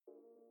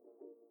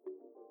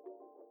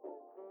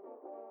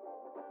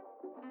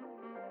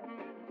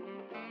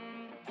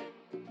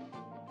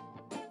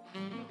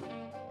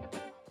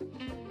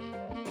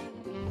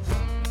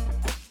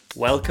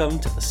Welcome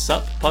to the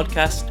SUP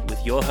podcast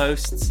with your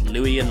hosts,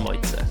 Louis and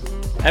Moitza.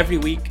 Every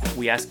week,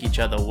 we ask each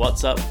other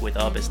what's up with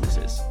our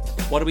businesses.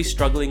 What are we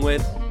struggling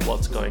with?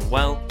 What's going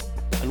well?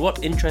 And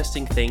what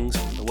interesting things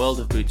from the world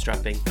of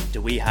bootstrapping do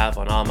we have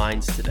on our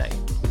minds today?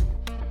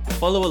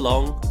 Follow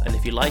along, and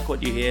if you like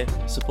what you hear,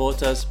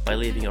 support us by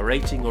leaving a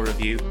rating or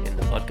review in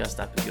the podcast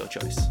app of your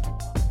choice.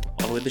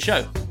 On with the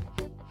show.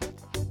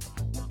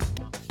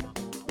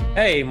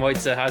 Hey,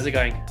 Moitza, how's it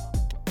going?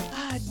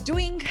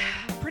 Doing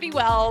pretty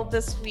well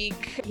this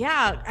week.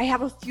 Yeah, I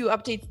have a few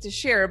updates to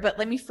share, but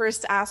let me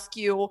first ask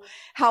you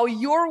how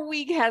your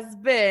week has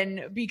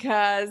been,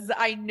 because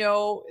I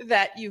know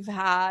that you've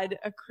had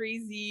a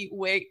crazy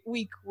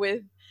week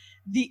with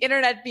the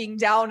internet being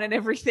down and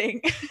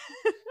everything.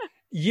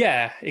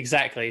 Yeah,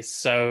 exactly.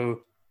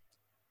 So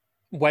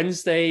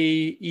Wednesday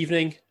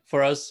evening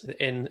for us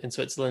in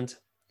Switzerland,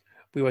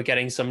 we were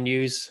getting some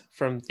news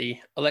from the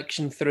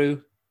election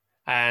through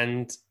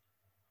and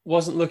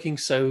wasn't looking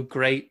so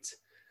great.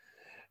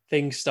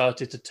 Things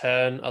started to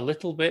turn a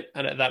little bit.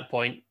 And at that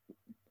point,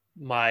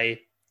 my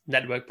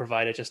network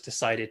provider just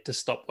decided to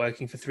stop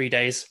working for 3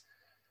 days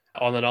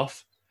on and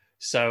off.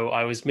 So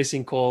I was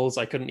missing calls.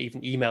 I couldn't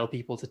even email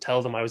people to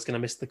tell them I was going to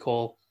miss the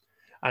call.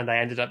 And I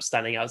ended up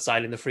standing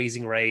outside in the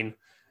freezing rain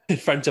in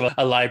front of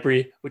a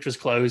library, which was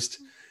closed,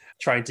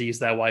 trying to use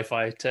their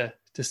Wi-Fi to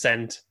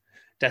send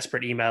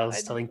desperate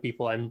emails telling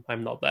people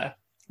I'm not there,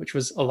 which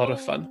was a lot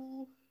of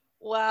fun.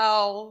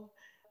 Wow.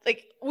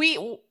 Like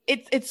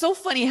it's so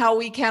funny how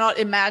we cannot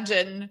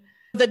imagine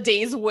the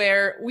days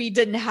where we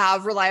didn't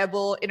have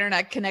reliable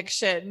internet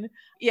connection.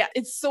 Yeah,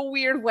 it's so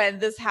weird when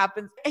this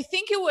happens. I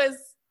think it was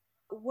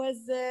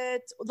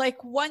it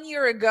like 1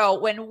 year ago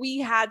when we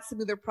had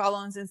similar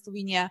problems in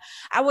Slovenia.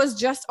 I was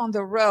just on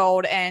the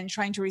road and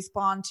trying to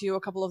respond to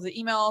a couple of the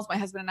emails. My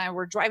husband and I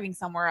were driving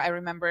somewhere, I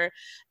remember.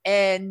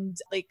 And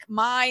like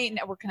my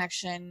network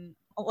connection,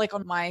 like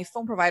on my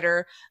phone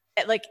provider,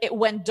 it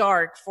went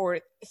dark for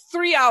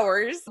 3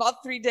 hours,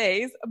 not 3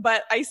 days,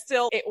 but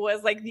it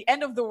was like the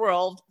end of the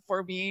world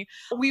for me.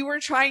 We were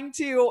trying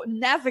to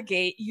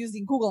navigate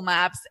using Google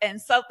Maps and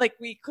stuff, like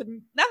we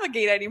couldn't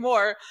navigate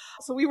anymore.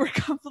 So we were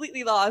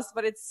completely lost,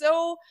 but it's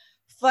so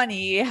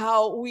funny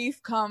how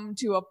we've come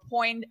to a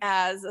point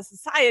as a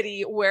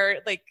society where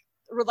like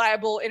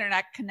reliable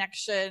internet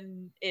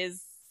connection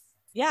is,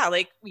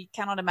 like we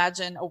cannot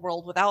imagine a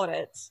world without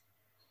it.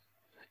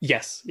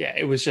 Yes, yeah,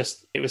 it was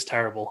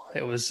terrible.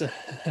 It was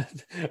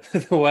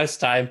the worst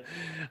time.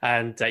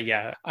 And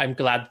I'm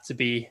glad to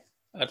be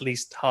at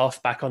least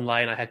half back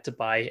online. I had to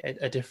buy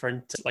a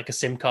different, like a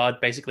SIM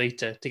card basically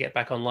to get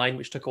back online,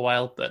 which took a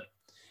while, but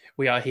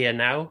we are here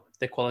now.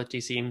 The quality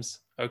seems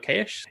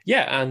okay-ish.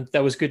 Yeah, and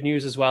there was good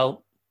news as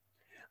well.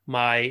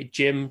 My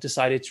gym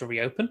decided to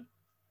reopen.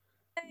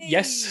 Hey.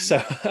 Yes, so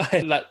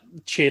that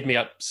cheered me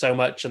up so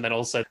much. And then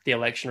also the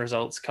election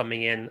results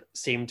coming in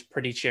seemed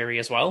pretty cheery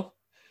as well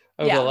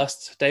over the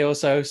last day or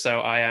so.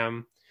 So I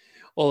am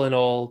all in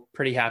all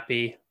pretty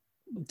happy.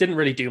 Didn't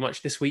really do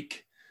much this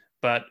week,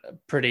 but a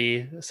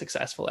pretty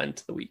successful end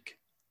to the week.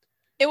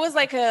 It was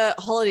like a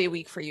holiday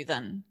week for you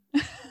then.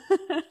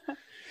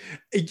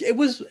 It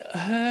was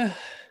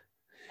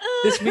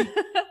this week.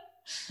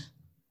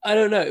 I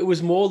don't know. It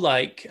was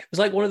like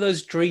one of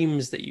those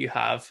dreams that you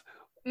have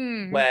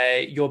where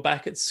you're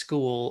back at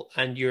school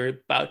and you're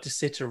about to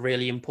sit a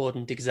really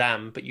important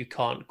exam, but you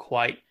can't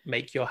quite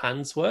make your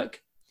hands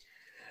work.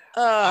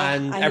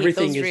 And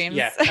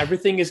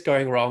everything is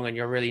going wrong and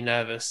you're really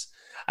nervous.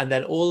 And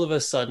then all of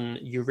a sudden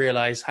you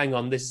realize, hang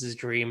on, this is a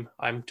dream.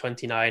 I'm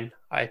 29.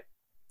 I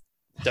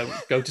don't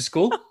go to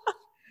school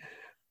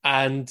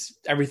and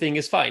everything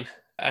is fine.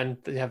 And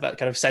you have that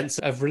kind of sense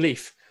of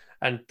relief.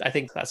 And I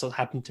think that's what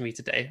happened to me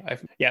today.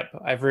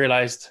 I've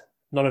realized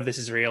none of this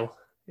is real.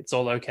 It's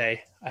all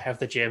okay. I have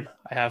the gym.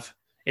 I have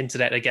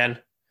internet again.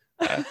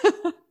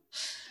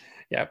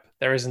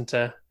 There isn't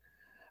an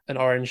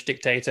orange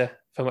dictator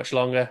for much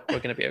longer. We're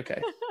going to be okay.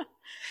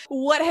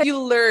 What have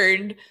you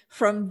learned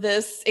from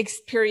this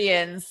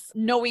experience,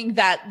 knowing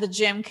that the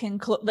gym can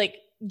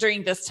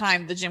during this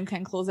time, the gym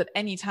can close at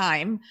any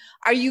time?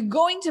 Are you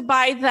going to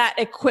buy that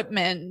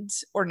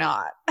equipment or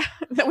not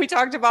that we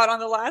talked about on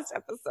the last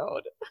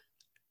episode?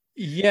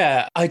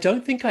 Yeah, I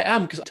don't think I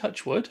am, because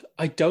touch wood,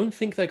 I don't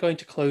think they're going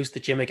to close the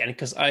gym again,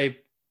 because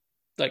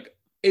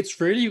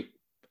it's really,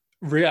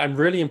 I'm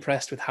really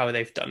impressed with how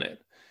they've done it.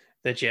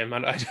 The gym,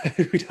 and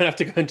we don't have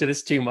to go into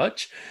this too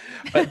much,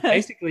 but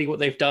basically what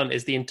they've done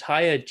is the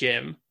entire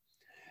gym,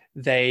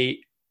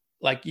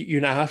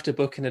 you now have to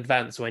book in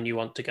advance when you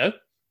want to go.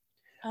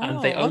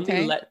 And they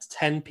only let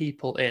 10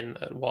 people in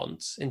at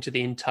once into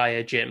the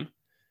entire gym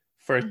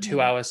for a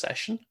 2-hour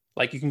session.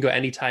 Like you can go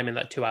anytime in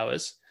that 2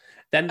 hours.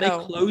 Then they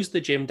close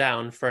the gym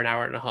down for an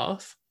hour and a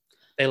half.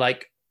 They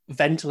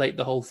ventilate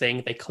the whole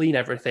thing, they clean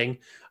everything,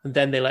 and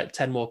then they let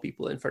 10 more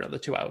people in for another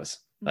 2 hours,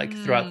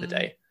 throughout the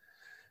day.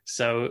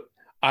 So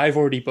I've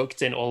already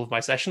booked in all of my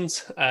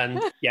sessions,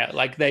 and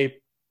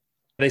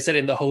they said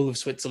in the whole of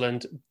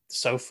Switzerland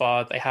so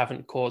far they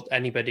haven't caught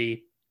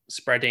anybody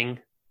spreading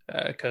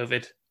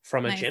COVID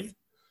from a gym.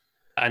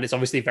 And it's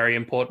obviously very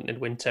important in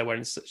winter when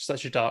it's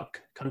such a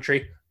dark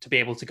country to be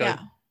able to go Yeah.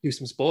 do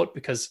some sport,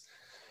 because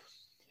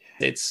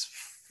it's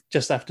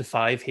just after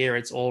 5 here.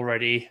 It's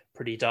already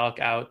pretty dark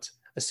out.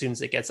 As soon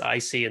as it gets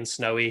icy and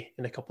snowy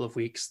in a couple of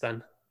weeks,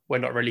 then we're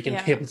not really going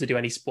to be able to do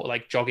any sport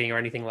like jogging or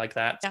anything like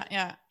that.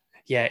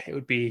 Yeah. It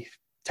would be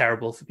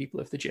terrible for people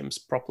if the gym's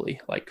properly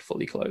like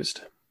fully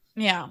closed.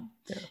 Yeah.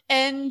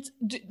 And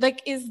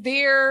like, is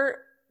there,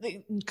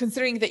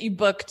 considering that you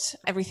booked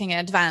everything in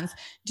advance,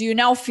 do you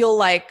now feel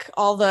like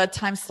all the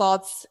time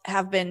slots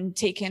have been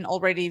taken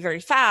already very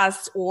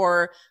fast,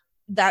 or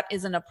that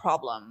isn't a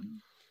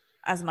problem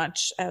as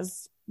much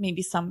as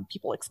maybe some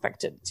people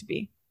expected it to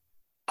be?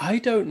 I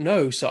don't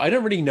know. So I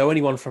don't really know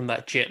anyone from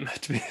that gym,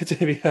 to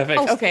be perfect.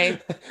 Oh, okay.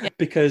 Yeah.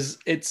 Because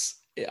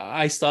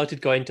I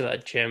started going to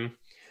that gym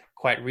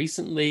quite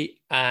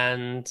recently,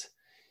 and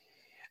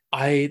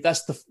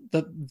that's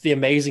the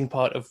amazing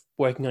part of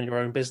working on your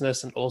own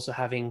business and also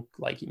having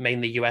like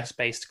mainly US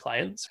based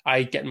clients.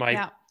 I get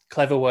my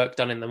clever work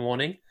done in the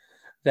morning.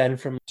 Then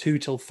from 2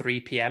 till 3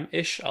 p.m.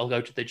 ish, I'll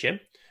go to the gym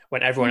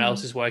when everyone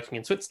else is working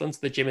in Switzerland. So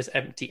the gym is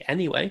empty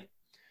anyway.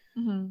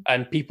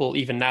 And people,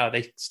 even now,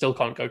 they still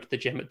can't go to the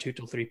gym at 2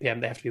 till 3 p.m.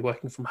 They have to be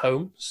working from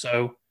home.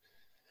 So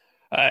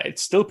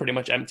it's still pretty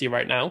much empty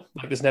right now.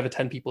 Like, there's never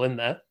 10 people in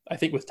there. I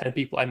think with 10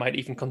 people, I might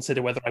even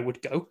consider whether I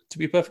would go, to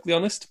be perfectly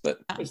honest. But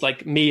it's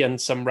like me and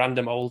some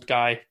random old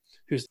guy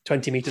who's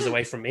 20 meters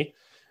away from me,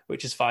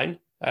 which is fine.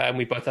 And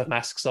we both have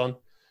masks on,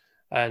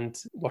 and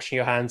washing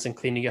your hands and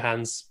cleaning your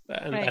hands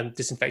and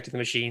disinfecting the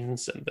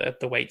machines and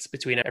the weights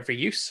between every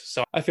use.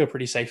 So I feel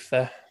pretty safe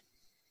there.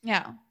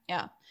 Yeah.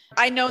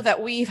 I know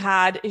that we've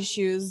had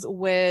issues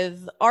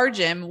with our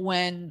gym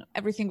when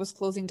everything was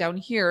closing down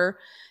here.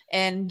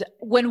 And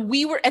when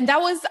and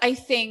that was, I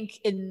think,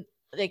 in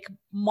like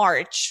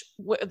March,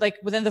 like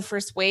within the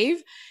first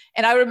wave.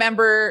 And I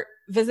remember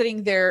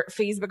visiting their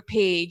Facebook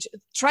page,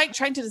 trying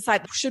to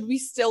decide, should we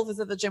still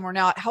visit the gym or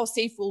not? How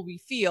safe will we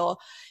feel?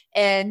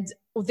 And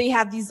they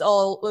have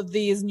all of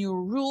these new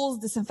rules,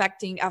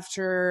 disinfecting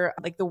after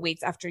like the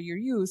weights after your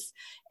use.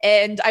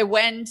 And I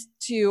went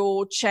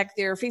to check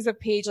their Facebook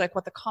page, like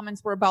what the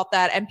comments were about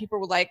that. And people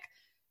were like,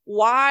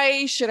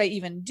 why should I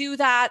even do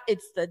that?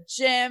 It's the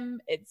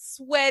gym. It's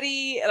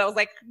sweaty. And I was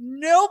like,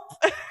 nope,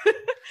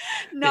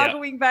 not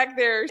going back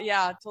there.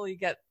 Yeah, totally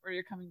get where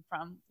you're coming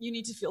from. You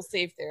need to feel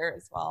safe there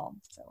as well.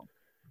 So.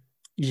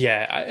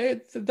 Yeah,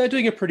 they're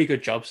doing a pretty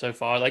good job so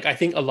far. Like, I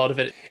think a lot of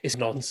it is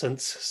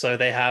nonsense. So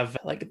they have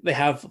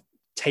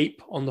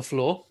tape on the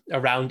floor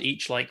around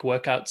each like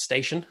workout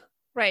station,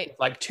 right?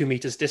 Like 2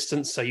 meters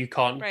distance, so you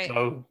can't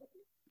go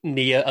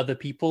near other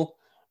people.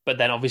 But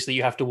then obviously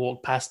you have to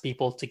walk past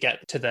people to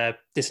get to the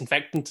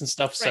disinfectant and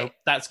stuff. So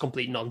that's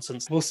complete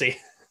nonsense. We'll see.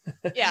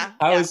 Yeah.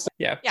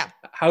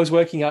 How's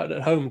working out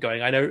at home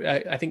going? I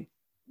know. I think,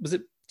 was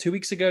it 2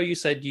 weeks ago you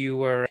said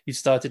you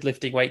started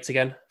lifting weights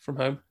again from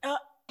home?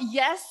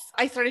 Yes,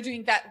 I started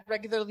doing that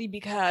regularly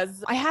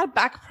because I had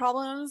back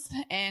problems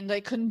and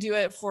I couldn't do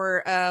it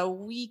for a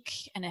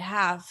week and a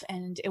half.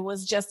 And it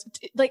was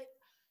just like,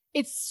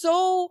 it's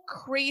so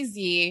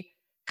crazy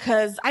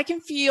because I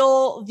can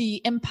feel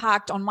the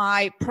impact on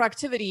my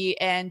productivity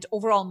and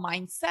overall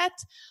mindset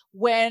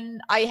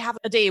when I have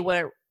a day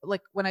where,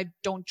 like, when I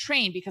don't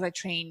train, because I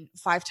train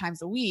 5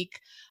 times a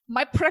week,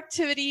 my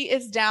productivity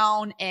is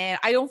down and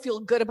I don't feel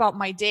good about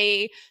my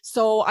day.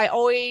 So I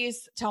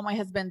always tell my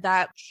husband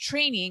that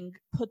training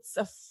puts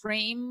a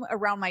frame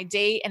around my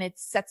day and it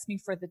sets me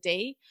for the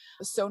day.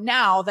 So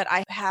now that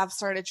I have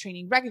started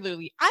training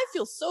regularly, I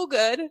feel so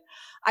good.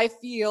 I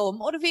feel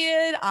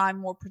motivated. I'm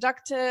more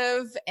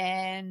productive.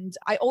 And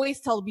I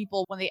always tell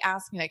people when they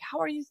ask me, like, how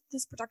are you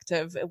this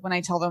productive? When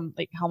I tell them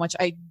like how much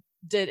I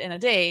did in a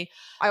day,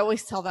 I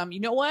always tell them, you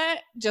know what?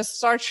 Just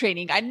start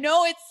training. I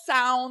know it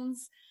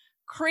sounds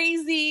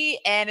crazy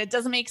and it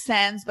doesn't make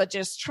sense, but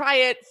just try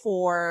it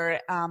for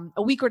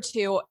a week or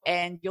 2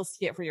 and you'll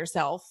see it for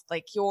yourself.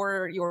 Like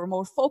you're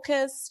more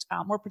focused,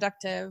 more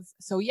productive.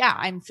 So yeah,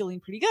 I'm feeling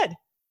pretty good.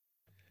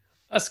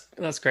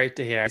 That's great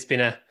to hear. It's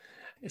been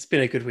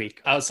a good week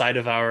outside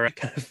of our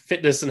kind of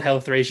fitness and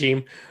health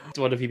regime.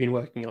 What have you been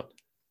working on?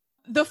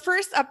 The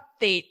first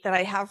update that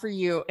I have for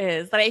you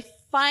is that I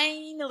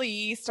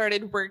finally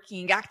started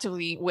working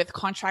actively with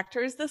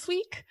contractors this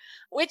week,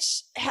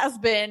 which has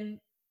been,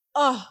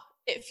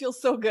 it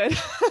feels so good.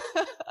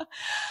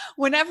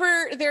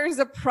 Whenever there's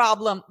a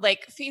problem,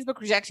 like Facebook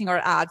rejecting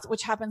our ads,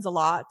 which happens a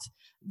lot,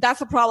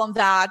 that's a problem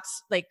that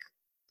like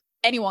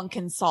anyone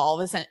can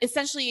solve.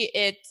 Essentially,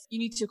 you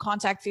need to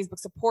contact Facebook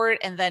support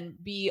and then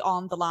be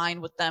on the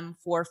line with them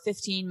for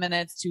 15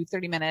 minutes to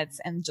 30 minutes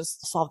and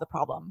just solve the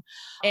problem.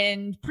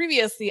 And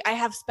previously, I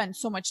have spent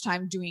so much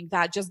time doing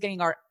that, just getting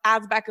our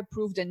ads back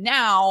approved. And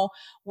now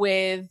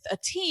with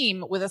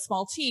a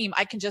small team,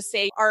 I can just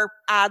say, our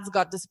ads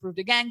got disapproved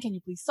again. Can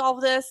you please solve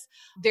this?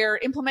 They're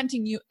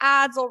implementing new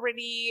ads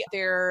already.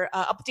 They're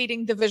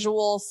updating the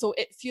visuals. So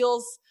it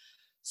feels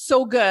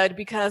so good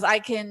because I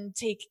can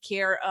take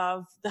care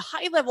of the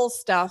high level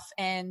stuff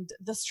and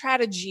the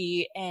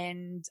strategy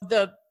and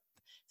the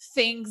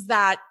things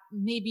that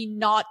maybe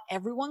not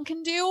everyone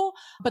can do,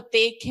 but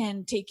they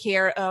can take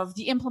care of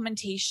the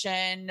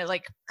implementation,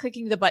 like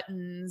clicking the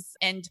buttons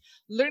and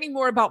learning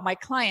more about my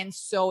clients.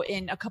 So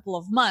in a couple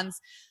of months,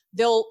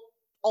 they'll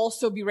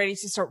also be ready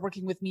to start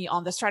working with me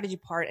on the strategy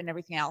part and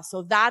everything else.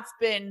 So that's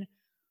been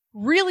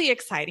really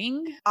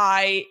exciting.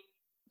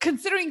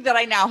 Considering that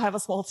I now have a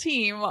small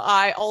team,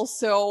 I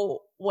also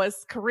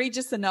was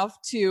courageous enough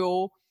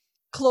to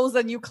close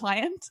a new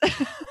client.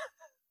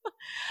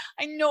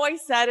 I know I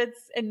said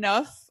it's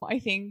enough, I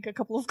think a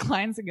couple of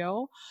clients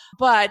ago,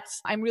 but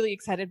I'm really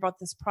excited about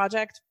this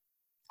project.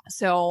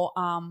 So,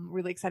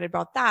 really excited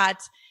about that.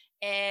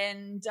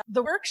 And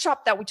the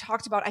workshop that we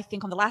talked about, I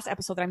think on the last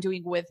episode that I'm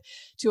doing with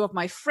two of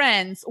my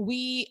friends,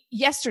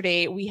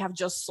 yesterday we have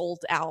just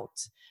sold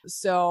out.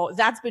 So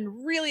that's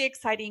been really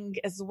exciting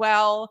as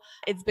well.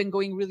 It's been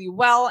going really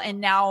well.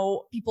 And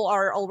now people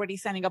are already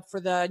signing up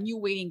for the new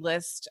waiting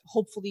list.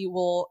 Hopefully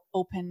we'll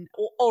open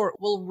or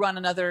we'll run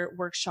another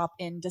workshop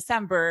in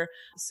December.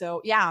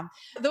 So yeah,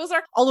 those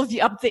are all of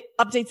the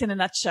updates in a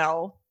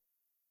nutshell.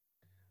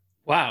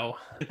 Wow,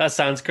 that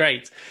sounds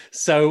great.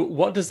 So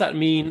what does that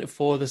mean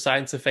for the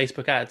science of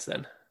Facebook ads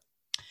then?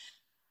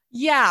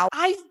 Yeah,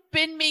 I've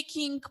been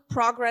making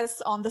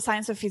progress on the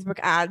science of Facebook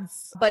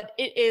ads, but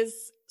it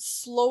is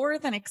slower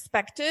than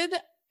expected.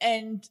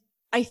 And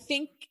I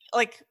think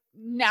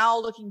now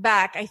looking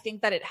back, I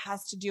think that it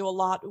has to do a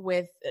lot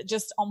with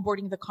just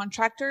onboarding the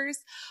contractors.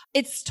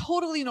 It's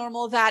totally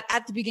normal that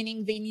at the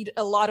beginning, they need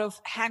a lot of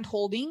hand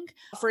holding.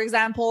 For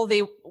example,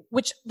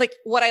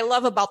 what I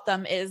love about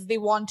them is they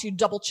want to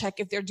double check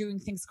if they're doing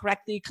things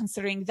correctly,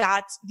 considering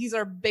that these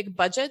are big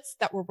budgets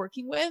that we're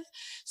working with.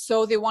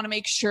 So they want to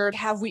make sure,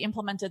 have we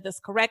implemented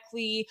this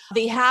correctly?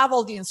 They have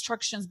all the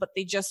instructions, but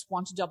they just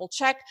want to double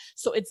check.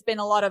 So it's been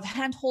a lot of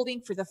hand holding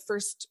for the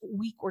first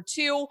week or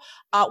two,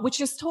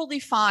 which is totally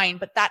fine.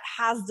 But that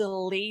has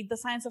delayed the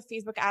science of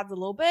Facebook ads a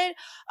little bit.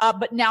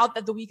 But now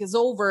that the week is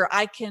over,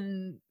 I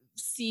can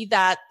see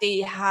that they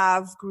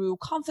have grew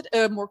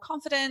more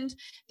confident.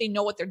 They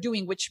know what they're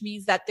doing, which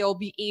means that they'll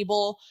be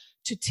able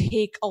to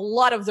take a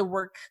lot of the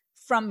work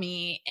from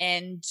me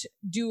and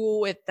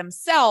do it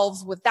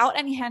themselves without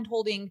any hand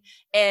holding.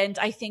 And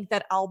I think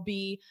that I'll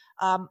be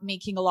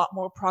making a lot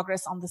more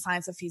progress on the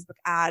science of Facebook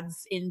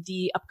ads in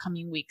the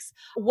upcoming weeks.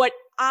 What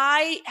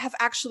I have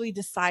actually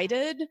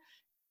decided,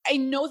 I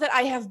know that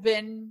I have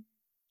been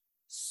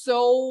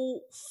so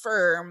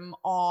firm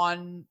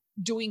on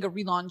doing a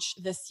relaunch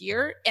this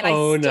year, and I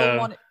still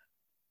want to.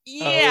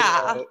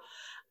 Yeah, oh, no.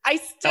 I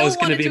still. That was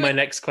going to be my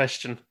next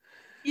question.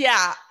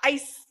 Yeah,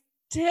 I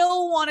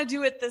still want to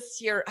do it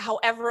this year.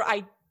 However,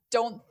 I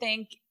don't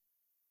think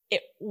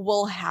it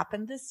will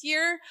happen this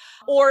year.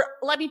 Or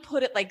let me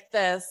put it like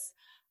this: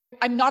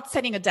 I'm not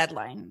setting a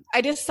deadline.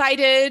 I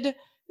decided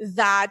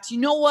that, you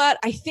know what?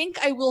 I think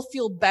I will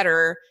feel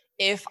better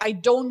if I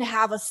don't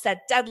have a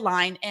set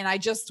deadline and I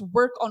just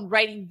work on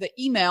writing the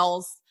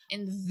emails,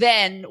 and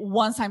then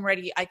once I'm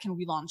ready, I can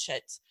relaunch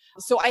it.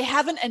 So I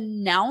haven't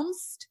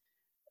announced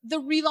the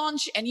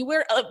relaunch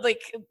anywhere,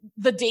 like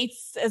the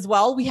dates as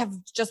well. We have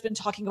just been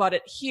talking about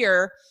it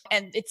here,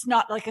 and it's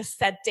not like a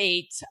set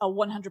date, a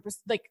 100%,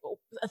 like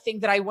a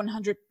thing that I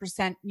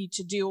 100% need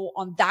to do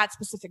on that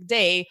specific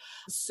day.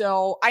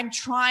 So I'm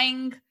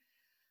trying.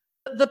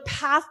 The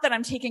path that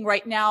I'm taking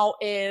right now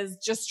is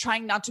just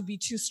trying not to be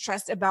too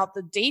stressed about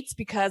the dates,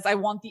 because I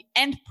want the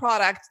end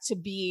product to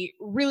be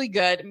really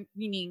good,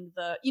 meaning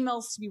the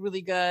emails to be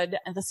really good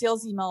and the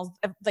sales emails,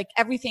 like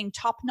everything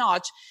top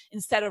notch,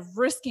 instead of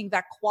risking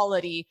that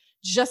quality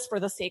just for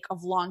the sake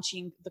of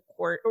launching the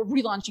course or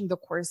relaunching the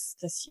course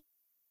this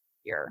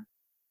year.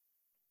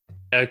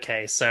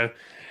 Okay, so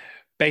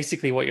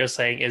basically what you're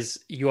saying is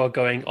you are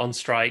going on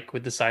strike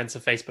with the science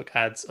of Facebook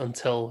ads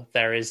until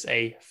there is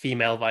a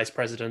female vice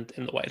president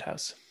in the White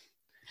House.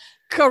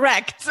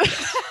 Correct.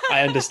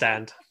 I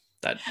understand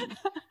that.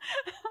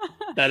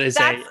 That is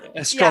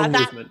a strong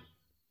movement.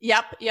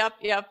 Yep.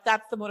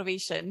 That's the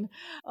motivation.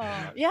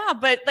 Yeah,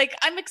 but like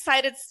I'm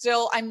excited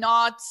still. I'm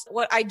not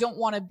what I don't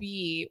want to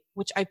be,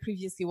 which I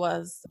previously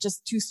was,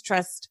 just too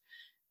stressed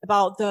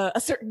about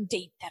a certain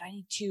date that I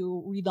need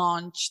to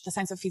relaunch the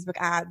science of Facebook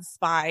ads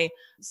by.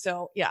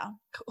 So yeah,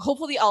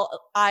 hopefully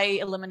I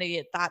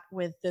eliminated that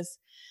with this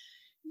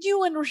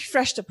new and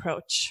refreshed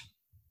approach.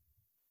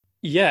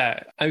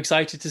 Yeah, I'm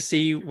excited to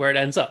see where it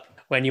ends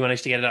up when you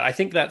manage to get it out. I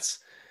think that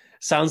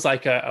sounds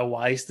like a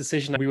wise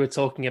decision. We were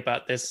talking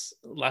about this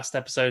last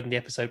episode and the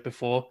episode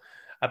before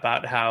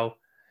about how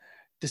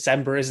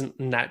December isn't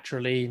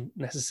naturally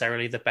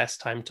necessarily the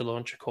best time to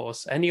launch a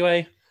course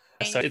anyway.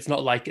 So it's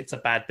not like it's a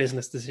bad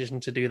business decision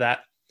to do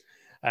that.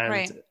 And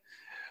right.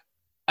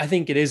 I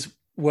think it is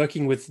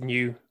working with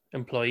new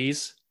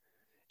employees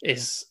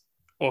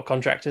or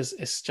contractors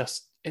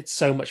it's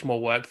so much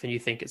more work than you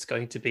think it's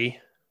going to be.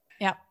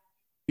 Yeah.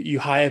 You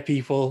hire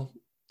people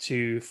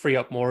to free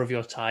up more of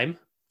your time,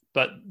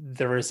 but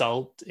the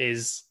result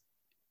is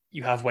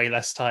you have way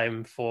less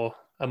time for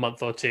a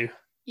month or two.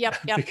 Yep.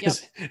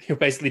 Because you're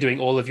basically doing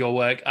all of your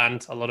work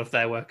and a lot of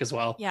their work as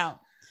well. Yeah.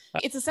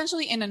 It's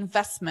essentially an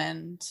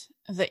investment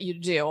that you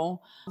do.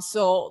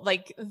 So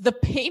like the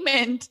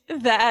payment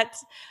that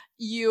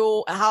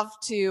you have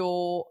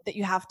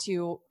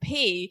to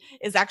pay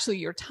is actually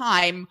your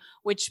time,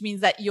 which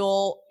means that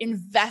you'll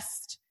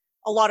invest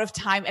a lot of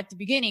time at the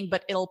beginning,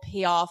 but it'll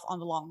pay off on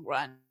the long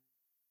run.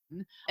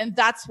 And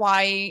that's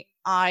why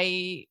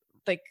I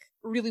like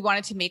really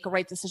wanted to make a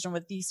right decision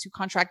with these two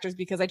contractors,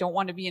 because I don't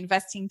want to be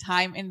investing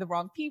time in the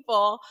wrong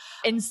people.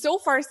 And so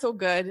far, so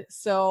good.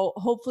 So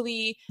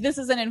hopefully this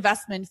is an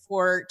investment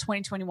for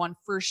 2021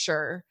 for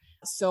sure.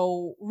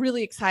 So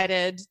really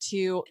excited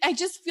I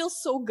just feel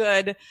so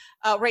good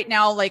right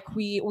now. Like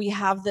we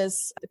have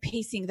this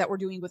pacing that we're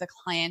doing with a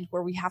client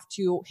where we have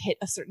to hit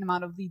a certain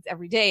amount of leads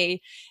every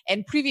day.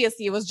 And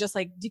previously it was just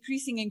like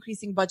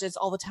increasing budgets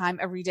all the time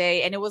every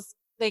day. And it was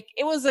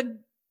a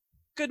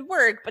good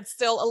work, but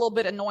still a little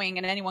bit annoying,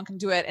 and anyone can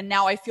do it. And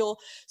now I feel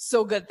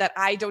so good that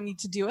I don't need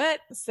to do it.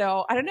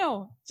 So I don't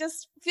know,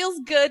 just feels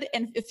good.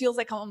 And it feels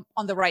like I'm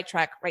on the right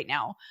track right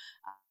now.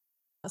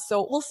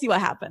 So we'll see what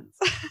happens.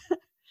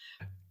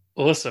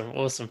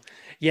 Awesome.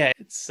 Yeah,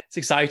 it's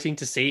exciting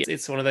to see.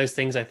 It's one of those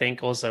things, I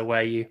think, also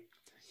where you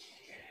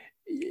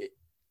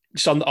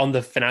just on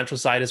the financial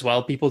side as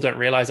well, people don't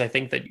realize, I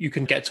think, that you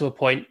can get to a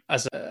point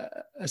as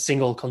a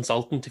single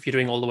consultant, if you're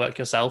doing all the work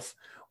yourself,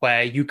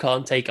 where you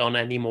can't take on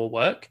any more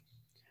work,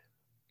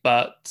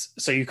 but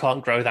so you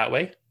can't grow that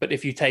way. But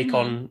if you take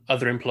on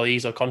other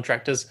employees or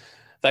contractors,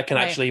 that can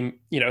actually,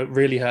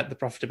 really hurt the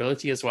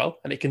profitability as well.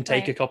 And it can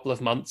take a couple of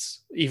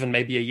months, even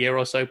maybe a year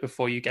or so,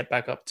 before you get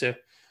back up to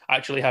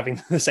actually having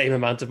the same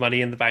amount of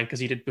money in the bank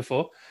as you did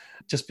before,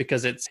 just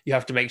because you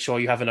have to make sure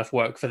you have enough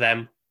work for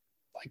them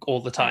like all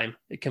the time.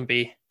 It can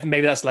be,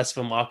 maybe that's less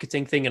of a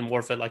marketing thing and more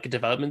of a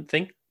development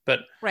thing,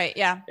 but it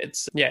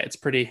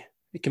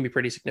can be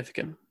pretty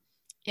significant.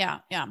 Yeah.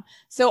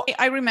 So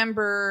I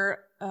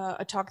remember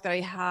a talk that I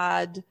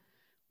had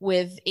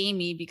with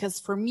Amy, because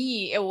for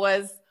me it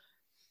was,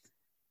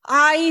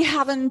 I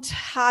haven't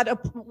had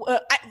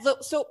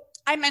so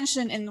I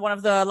mentioned in one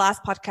of the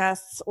last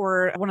podcasts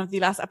or one of the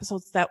last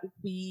episodes that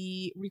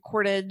we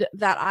recorded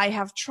that I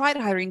have tried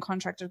hiring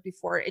contractors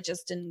before. It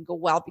just didn't go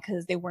well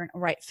because they weren't a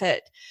right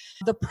fit.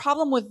 The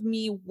problem with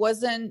me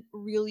wasn't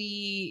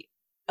really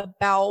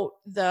about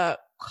the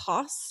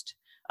cost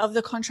of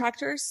the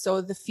contractors.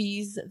 So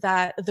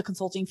the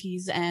consulting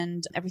fees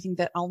and everything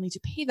that I'll need to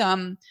pay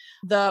them.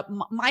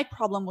 My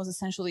problem was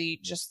essentially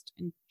just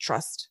in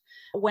trust.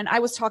 When I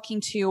was talking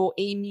to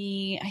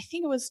Amy, I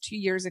think it was 2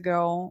 years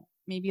ago,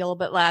 maybe a little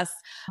bit less,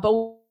 but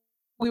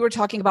we were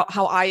talking about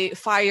how I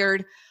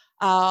fired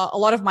a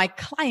lot of my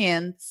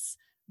clients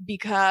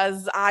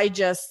because I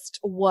just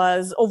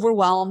was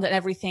overwhelmed and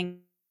everything.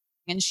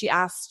 And she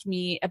asked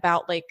me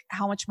about like,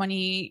 how much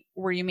money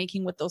were you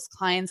making with those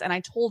clients? And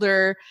I told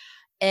her,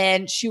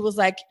 and she was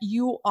like,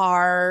 you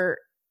are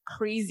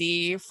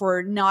crazy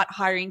for not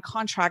hiring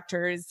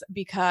contractors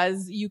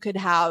because you could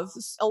have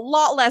a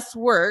lot less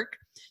work.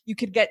 You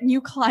could get new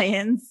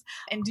clients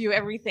and do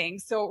everything.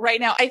 So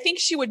right now, I think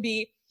she would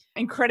be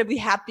incredibly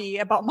happy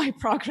about my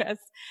progress.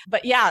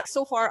 But yeah,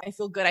 so far I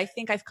feel good. I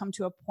think I've come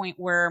to a point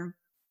where,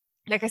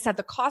 like I said,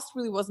 the cost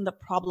really wasn't the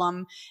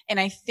problem. And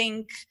I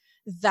think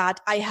that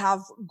I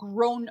have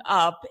grown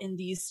up in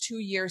these 2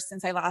 years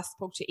since I last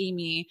spoke to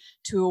Amy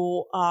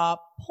to a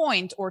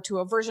point or to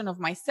a version of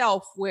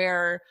myself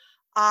where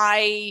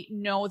I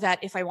know that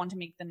if I want to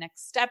make the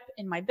next step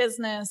in my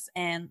business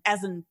and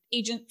as an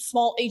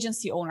small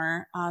agency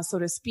owner, so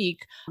to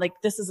speak, like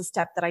this is a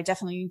step that I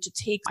definitely need to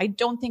take. I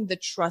don't think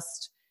that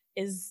trust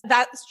is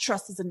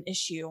an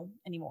issue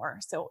anymore.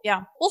 So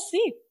yeah, we'll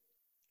see.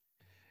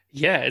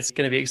 Yeah, it's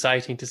going to be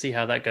exciting to see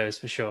how that goes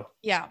for sure.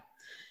 Yeah.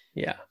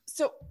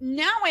 So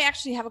now I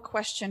actually have a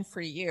question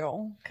for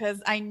you,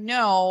 because I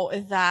know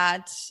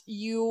that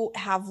you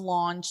have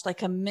launched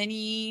like a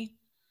mini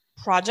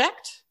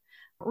project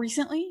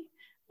recently,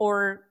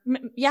 or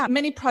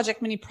mini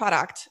project, mini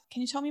product.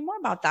 Can you tell me more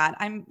about that?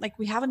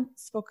 We haven't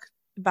spoke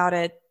about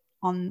it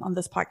on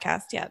this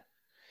podcast yet.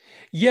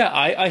 Yeah,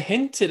 I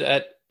hinted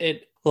at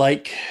it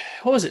what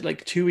was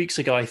it, 2 weeks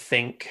ago, I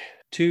think,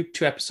 two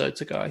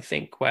episodes ago, I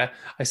think, where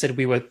I said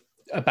we were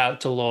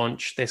about to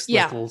launch this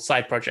little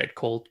side project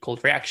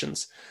called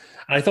Reactions.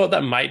 And I thought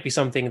that might be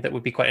something that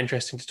would be quite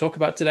interesting to talk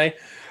about today,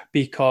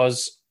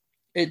 because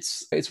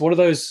it's one of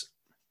those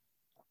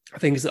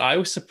things that I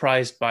was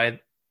surprised by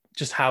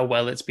just how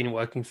well it's been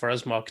working for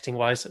us marketing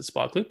wise at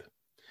Sparkloop.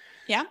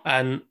 Yeah.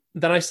 And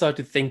then I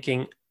started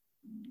thinking,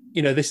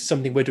 this is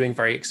something we're doing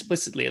very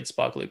explicitly at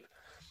Sparkloop.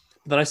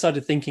 Then I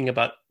started thinking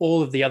about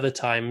all of the other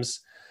times,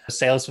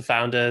 Sales for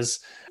Founders,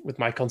 with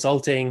my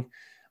consulting,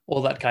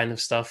 all that kind of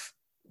stuff,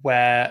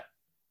 where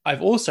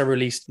I've also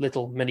released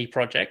little mini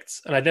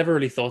projects, and I'd never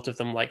really thought of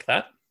them like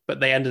that, but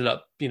they ended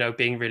up,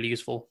 being really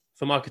useful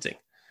for marketing.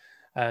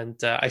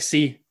 And I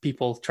see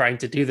people trying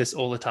to do this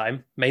all the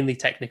time, mainly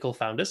technical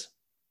founders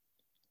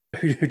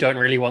who don't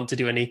really want to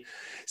do any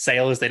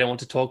sales. They don't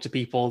want to talk to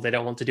people. They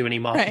don't want to do any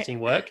marketing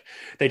work.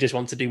 They just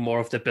want to do more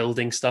of the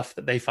building stuff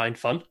that they find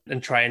fun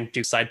and try and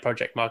do side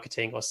project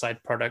marketing or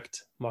side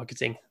product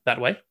marketing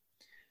that way.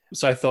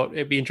 So I thought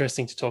it'd be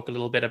interesting to talk a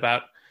little bit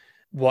about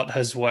what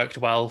has worked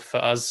well for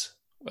us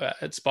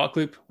at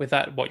Sparkloop with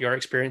that, what your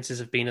experiences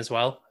have been as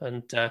well,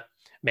 and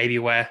maybe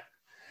where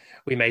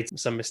we made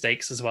some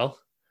mistakes as well.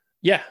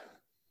 Yeah.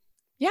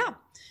 Yeah.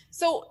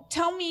 So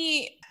tell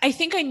me, I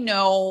think I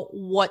know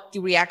what the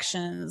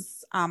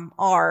reactions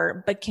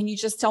are, but can you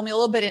just tell me a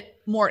little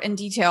bit more in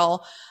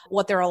detail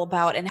what they're all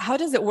about and how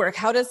does it work?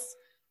 How does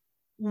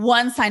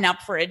one sign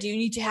up for it? Do you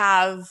need to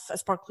have a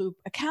Sparkloop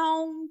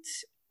account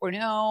or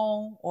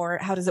no? Or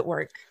how does it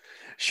work?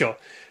 Sure.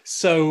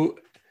 So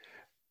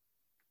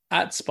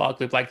at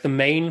Sparkloop, like the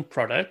main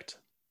product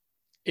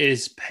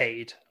is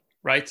paid,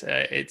 right?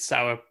 It's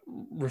our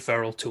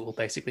referral tool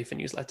basically for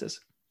newsletters.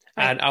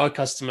 Right. And our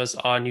customers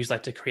are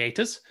newsletter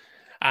creators.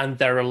 And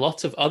there are a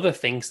lot of other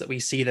things that we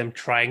see them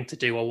trying to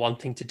do or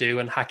wanting to do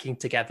and hacking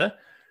together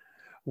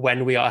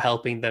when we are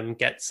helping them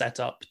get set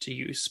up to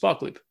use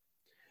Sparkloop.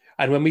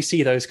 And when we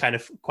see those kind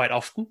of quite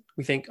often,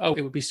 we think, oh,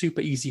 it would be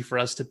super easy for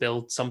us to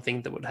build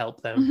something that would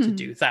help them to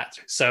do that.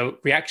 So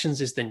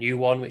Reactions is the new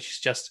one, which is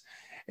just,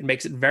 it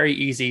makes it very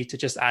easy to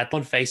just add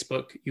on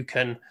Facebook. You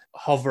can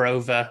hover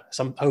over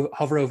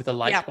the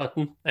like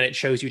button and it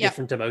shows you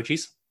different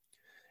emojis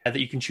that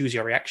you can choose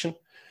your reaction.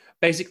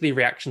 Basically,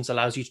 Reactions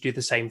allows you to do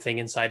the same thing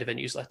inside of a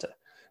newsletter.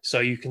 So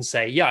you can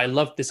say, yeah, I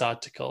loved this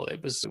article.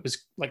 It was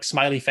like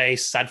smiley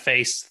face, sad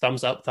face,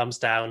 thumbs up, thumbs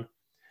down.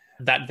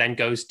 That then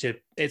goes to,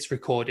 it's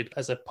recorded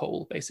as a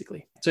poll,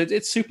 basically. So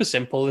it's super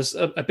simple. There's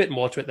a bit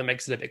more to it that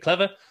makes it a bit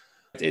clever.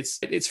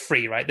 It's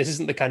free, right? This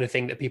isn't the kind of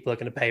thing that people are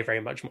going to pay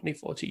very much money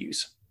for to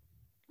use.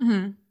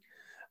 Mm-hmm.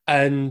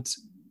 And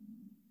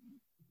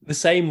the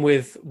same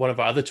with one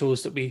of our other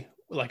tools that we,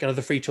 like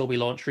another free tool we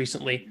launched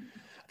recently.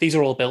 These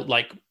are all built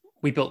like,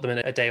 we built them in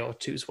a day or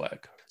two's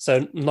work.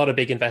 So not a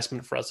big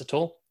investment for us at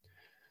all.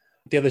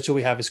 The other tool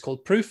we have is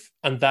called Proof.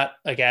 And that,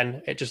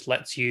 again, it just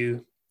lets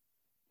you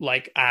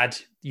like add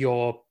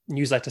your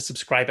newsletter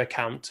subscriber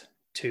count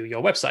to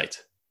your website.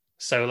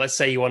 So let's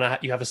say you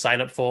have a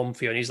sign up form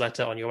for your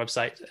newsletter on your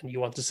website and you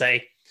want to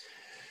say,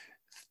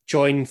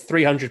 join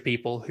 300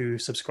 people who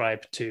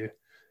subscribe to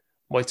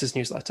Moitz's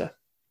newsletter.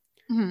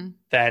 Mm-hmm.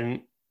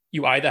 Then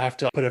you either have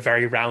to put a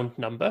very round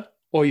number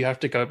or you have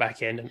to go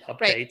back in and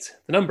update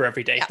the number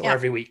every day or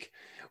every week,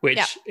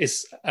 which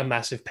is a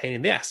massive pain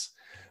in the ass.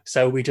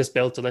 So we just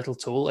built a little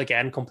tool,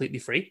 again, completely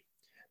free,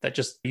 that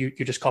just you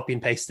just copy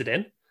and paste it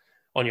in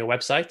on your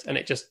website, and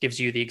it just gives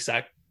you the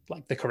exact,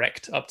 like the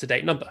correct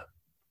up-to-date number.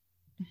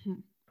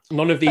 Mm-hmm.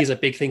 None of these are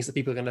big things that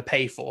people are going to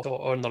pay for,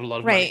 or not a lot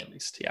of money at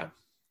least. Yeah.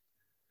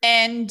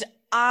 And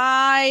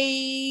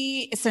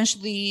I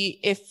essentially,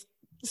 if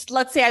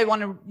let's say I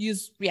want to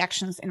use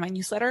Reactions in my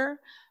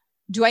newsletter,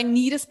 do I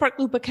need a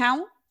Sparkloop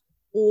account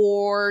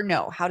or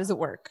no? How does it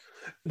work?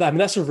 I mean,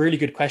 that's a really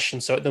good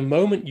question. So at the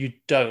moment you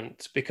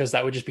don't, because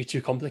that would just be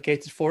too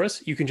complicated for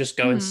us. You can just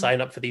go and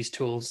sign up for these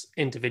tools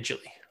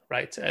individually,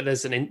 right?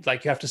 There's you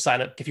have to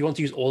sign up. If you want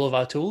to use all of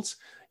our tools,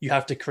 you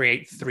have to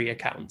create 3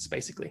 accounts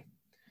basically,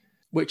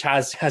 which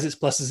has its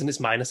pluses and its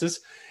minuses.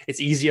 It's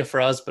easier for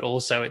us, but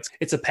also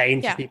it's a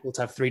pain for people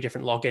to have 3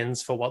 different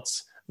logins for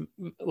what's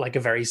like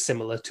a very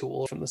similar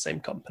tool from the same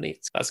company.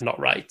 That's not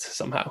right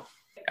somehow.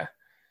 Yeah.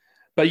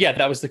 But yeah,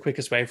 that was the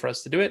quickest way for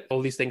us to do it.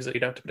 All these things that you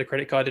don't have to put a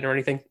credit card in or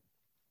anything.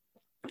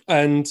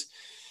 And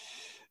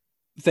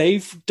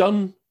they've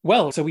done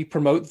well. So we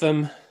promote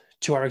them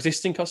to our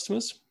existing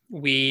customers.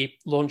 We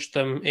launched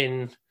them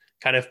in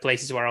kind of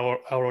places where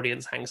our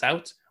audience hangs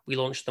out. We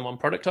launched them on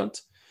Product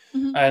Hunt.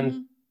 Mm-hmm.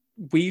 And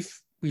we've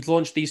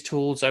launched these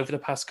tools over the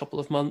past couple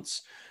of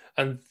months,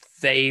 and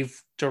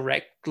they've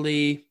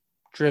directly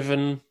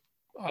driven,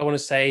 I want to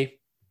say,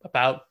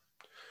 about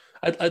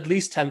at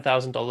least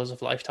 $10,000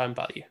 of lifetime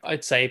value.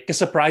 I'd say a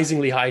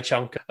surprisingly high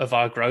chunk of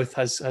our growth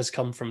has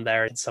come from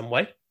there in some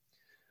way.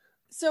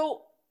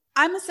 So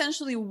I'm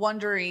essentially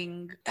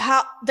wondering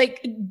how,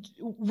 like,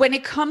 when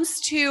it comes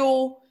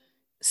to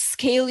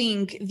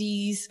scaling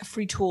these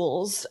free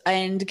tools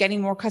and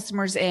getting more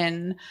customers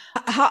in,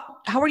 how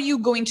are you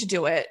going to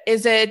do it?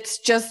 Is it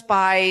just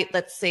by,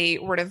 let's say,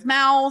 word of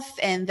mouth,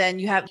 and then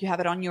you have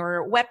it on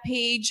your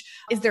webpage?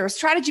 Is there a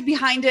strategy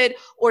behind it,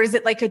 or is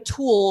it like a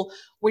tool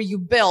where you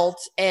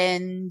built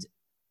and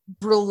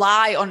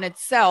rely on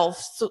itself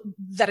so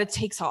that it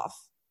takes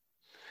off?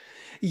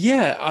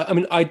 Yeah, I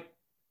mean,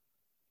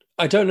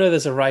 I don't know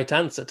there's a right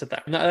answer to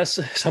that. That's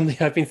something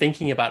I've been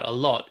thinking about a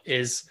lot,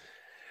 is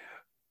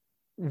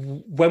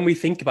when we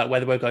think about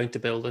whether we're going to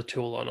build a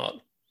tool or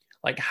not,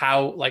 like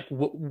how, like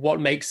what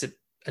makes it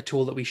a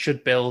tool that we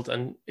should build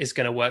and is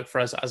going to work for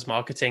us as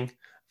marketing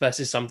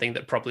versus something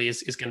that probably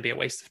is going to be a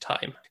waste of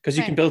time, because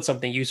you can build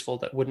something useful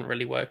that wouldn't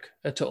really work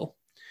at all.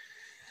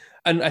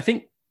 And I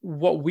think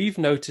what we've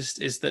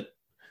noticed is that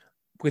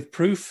with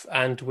Proof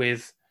and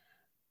with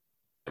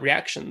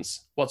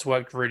Reactions, what's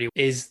worked really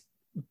is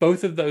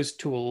both of those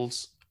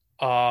tools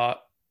are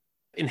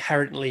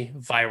inherently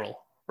viral,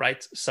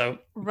 right? So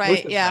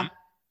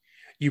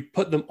you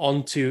put them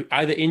onto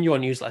either in your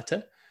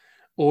newsletter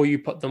or you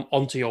put them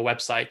onto your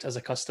website as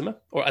a customer,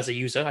 or as a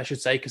user, I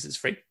should say, because it's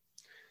free.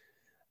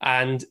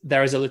 And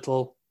there is a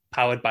little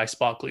powered by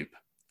Sparkloop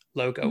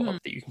logo Mhm.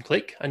 that you can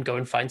click and go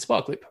and find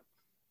Sparkloop.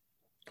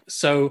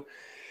 So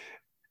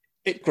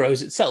it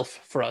grows itself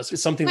for us.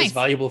 It's something that's Nice.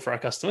 valuable for our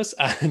customers,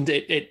 and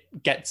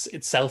it gets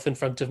itself in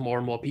front of more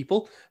and more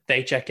people.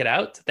 They check it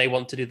out. They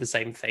want to do the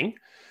same thing.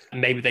 And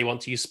maybe they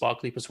want to use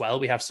Sparkloop as well.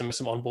 We have some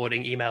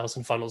onboarding emails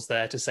and funnels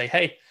there to say,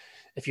 hey,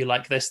 if you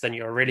like this, then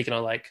you're really going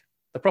to like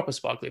the proper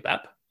Sparkloop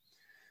app.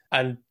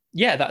 And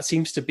yeah, that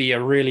seems to be a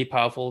really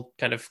powerful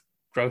kind of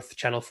growth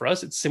channel for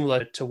us. It's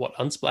similar to what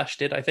Unsplash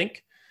did, I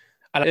think.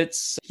 And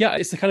it's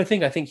the kind of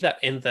thing I think that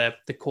in the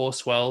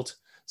course world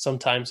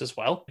sometimes as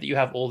well, that you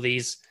have all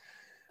these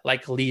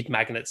like lead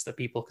magnets that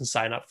people can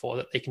sign up for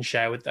that they can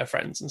share with their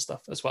friends and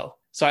stuff as well.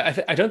 So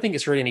I don't think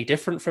it's really any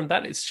different from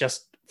that. It's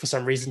just for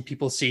some reason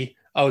people see,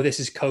 oh, this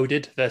is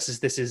coded versus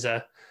this is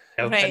Right.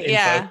 an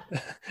Yeah.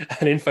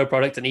 an info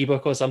product, an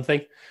ebook or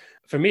something.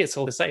 For me, it's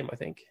all the same, I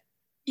think.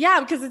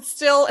 Yeah, because it's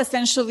still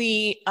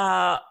essentially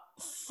a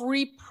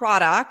free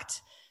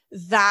product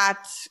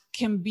that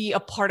can be a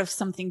part of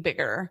something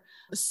bigger.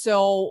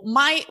 So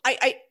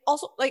I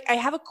also like, I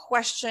have a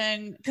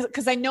question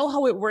because I know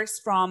how it works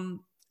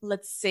from,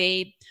 let's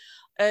say,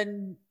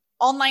 an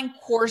online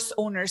course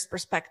owner's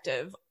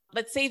perspective.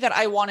 Let's say that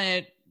I want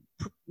to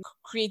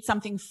create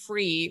something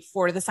free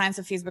for the Science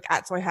of Facebook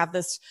ads. So I have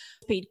this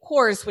paid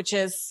course, which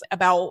is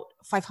about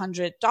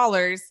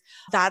 $500.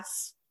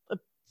 That's a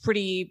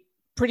pretty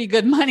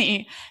good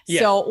money.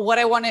 Yeah. So what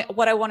I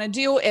want to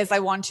do is I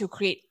want to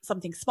create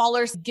something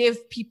smaller,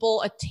 give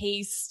people a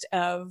taste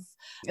of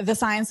the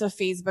science of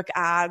Facebook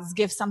ads,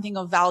 give something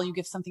of value,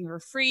 give something for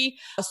free.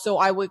 So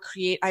I would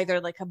create either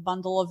like a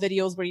bundle of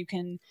videos where you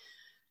can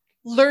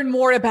learn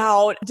more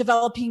about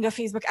developing a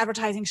Facebook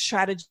advertising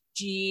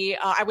strategy.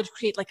 I would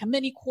create like a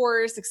mini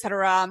course,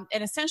 etc.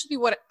 And essentially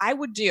what I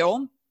would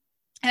do,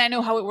 and I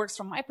know how it works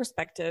from my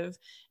perspective,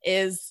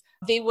 is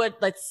they would,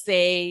 let's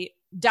say,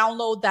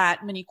 download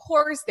that mini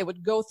course. They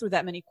would go through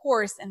that mini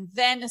course, and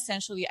then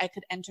essentially I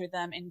could enter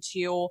them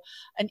into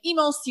an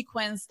email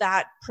sequence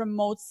that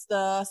promotes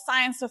the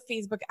science of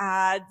Facebook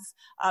ads,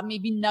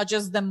 maybe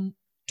nudges them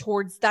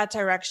towards that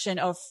direction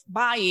of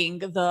buying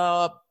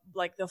the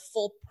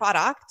full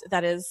product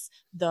that is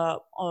the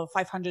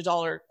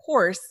 $500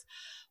 course.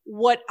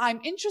 What I'm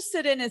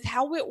interested in is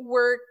how it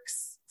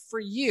works for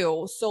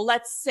you. So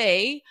let's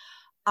say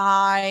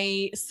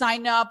I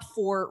sign up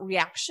for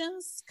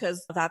reactions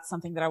because that's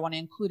something that I want to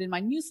include in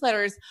my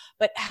newsletters.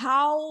 But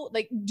how,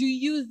 like, do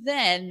you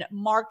then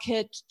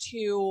market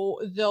to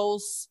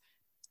those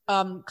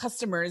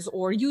customers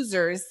or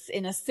users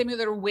in a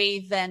similar way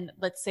than,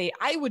 let's say,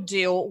 I would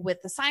do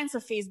with the science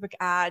of Facebook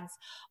ads?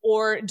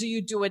 Or do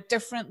you do it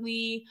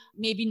differently?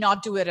 Maybe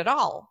not do it at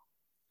all?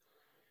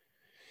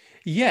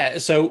 Yeah.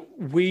 So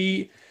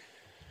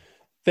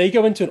they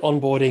go into an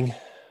onboarding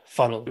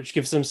funnel, which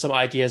gives them some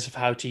ideas of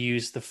how to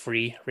use the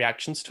free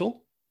reactions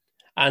tool.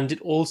 And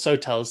it also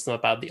tells them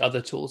about the other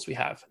tools we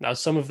have. Now,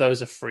 some of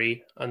those are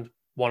free and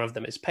one of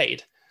them is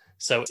paid.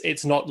 So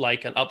it's not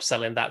like an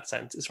upsell in that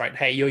sense. It's right,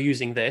 hey, you're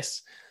using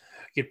this.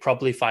 You'd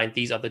probably find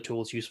these other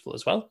tools useful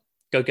as well.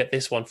 Go get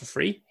this one for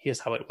free. Here's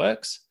how it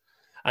works.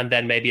 And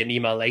then maybe an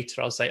email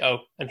later, I'll say,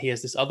 oh, and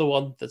here's this other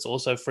one that's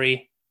also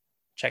free.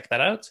 Check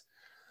that out.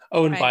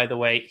 Oh, and by the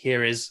way,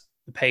 here is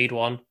the paid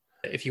one.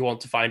 If you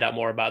want to find out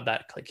more about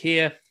that, click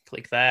here,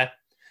 click there.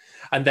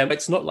 And then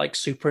it's not like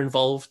super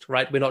involved,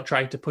 right? We're not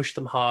trying to push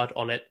them hard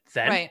on it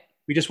then. Right.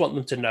 We just want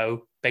them to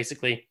know,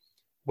 basically,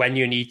 when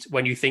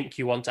you think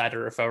you want to add a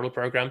referral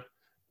program,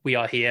 we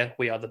are here.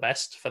 We are the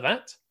best for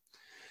that.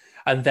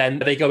 And then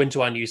they go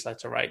into our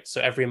newsletter, right?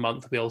 So every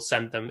month we'll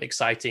send them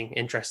exciting,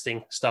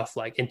 interesting stuff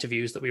like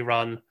interviews that we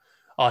run,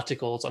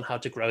 articles on how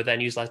to grow their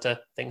newsletter,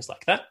 things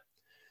like that.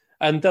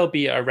 And there'll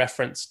be a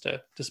reference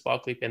to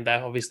Sparkloop in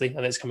there, obviously,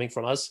 and it's coming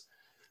from us.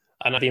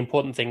 And the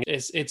important thing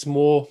is it's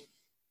less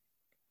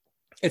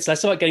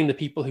about getting the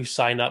people who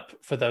sign up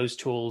for those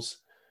tools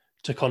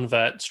to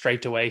convert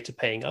straight away to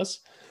paying us.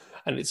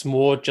 And it's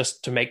more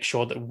just to make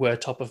sure that we're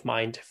top of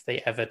mind if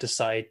they ever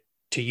decide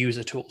to use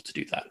a tool to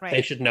do that. Right.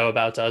 They should know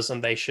about us,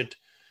 and they should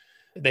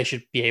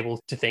be able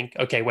to think,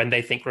 okay, when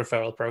they think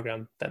referral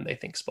program, then they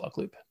think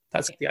Sparkloop.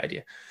 That's the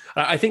idea.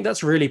 I think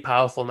that's really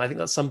powerful. And I think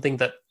that's something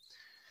that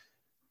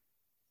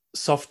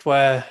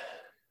software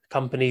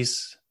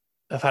companies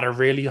have had a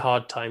really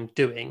hard time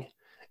doing,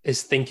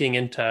 is thinking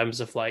in terms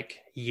of like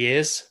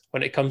years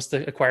when it comes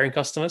to acquiring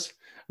customers,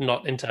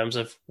 not in terms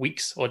of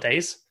weeks or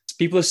days.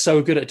 People are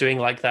so good at doing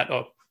like that,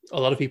 or a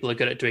lot of people are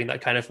good at doing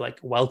that kind of like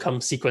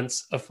welcome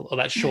sequence or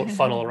that short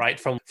funnel, right?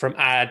 From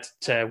ad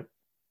to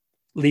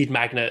lead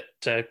magnet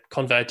to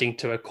converting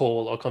to a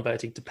call or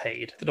converting to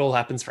paid. It all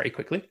happens very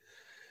quickly,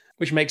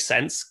 which makes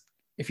sense.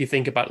 If you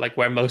think about like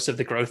where most of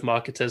the growth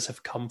marketers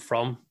have come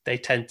from, they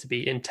tend to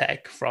be in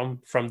tech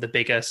from the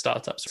bigger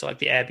startups. So like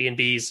the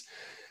Airbnbs,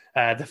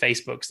 the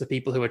Facebooks, the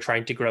people who are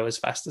trying to grow as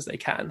fast as they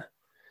can.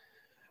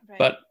 Right.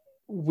 But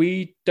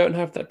we don't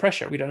have that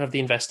pressure. We don't have the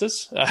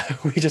investors.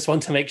 We just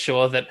want to make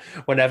sure that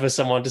whenever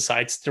someone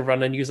decides to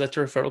run a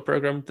newsletter referral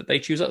program, that they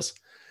choose us.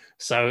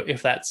 So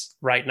if that's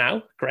right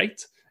now,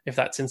 great. If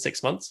that's in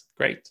 6 months,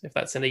 great. If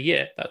that's in a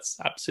year, that's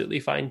absolutely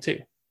fine too.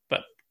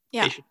 But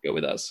Yeah. they should go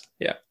with us.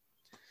 Yeah.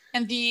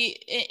 And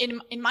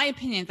in my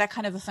opinion, that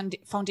kind of a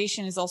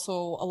foundation is also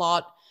a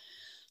lot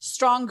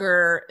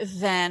stronger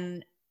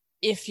than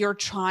if you're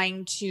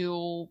trying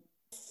to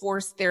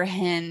force their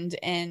hand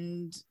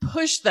and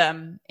push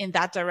them in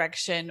that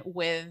direction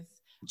with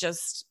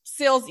just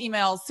sales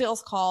emails,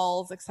 sales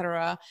calls,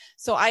 etc.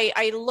 So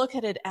I look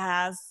at it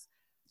as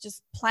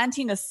just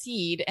planting a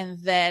seed and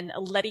then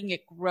letting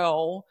it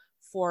grow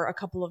for a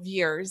couple of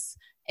years.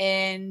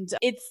 And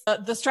it's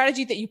the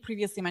strategy that you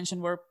previously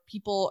mentioned where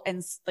people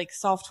and like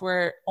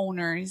software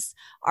owners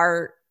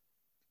are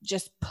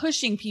just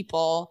pushing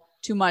people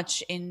too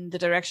much in the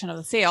direction of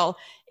the sale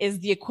is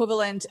the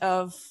equivalent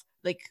of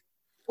like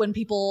when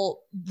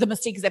the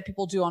mistakes that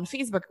people do on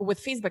Facebook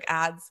with Facebook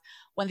ads,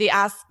 when they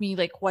ask me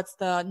like, what's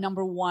the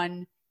number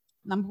one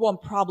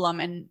problem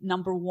and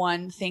number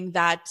one thing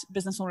that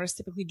business owners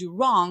typically do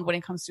wrong when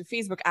it comes to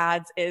Facebook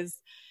ads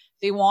is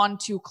they want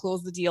to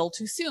close the deal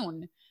too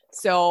soon.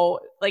 So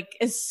like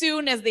as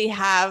soon as they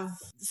have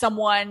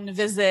someone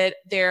visit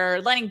their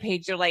landing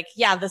page, they're like,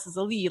 yeah, this is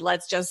a lead.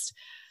 Let's just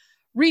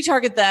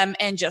retarget them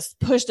and just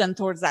push them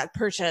towards that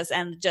purchase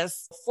and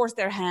just force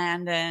their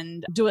hand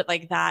and do it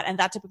like that. And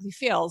that typically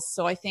fails.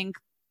 So I think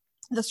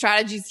the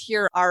strategies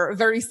here are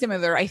very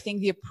similar. I think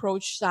the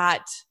approach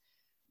that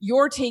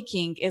you're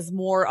taking is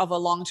more of a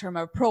long-term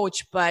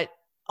approach, but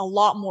a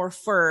lot more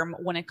firm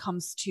when it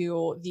comes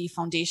to the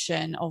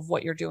foundation of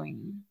what you're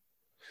doing.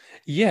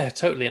 Yeah,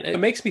 totally. And it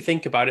makes me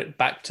think about it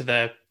back to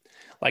the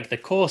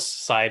course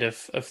side of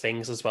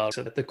things as well.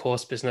 So that the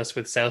course business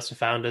with Sales for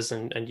Founders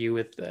and you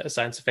with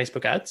Science of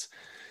Facebook Ads,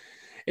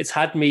 it's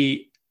had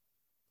me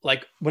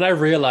like when I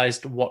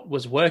realized what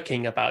was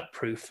working about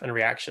proof and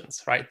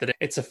reactions, right? That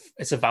it's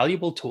a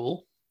valuable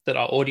tool that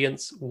our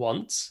audience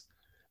wants,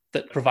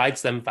 that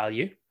provides them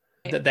value,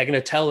 that they're going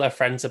to tell their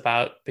friends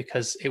about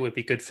because it would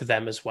be good for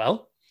them as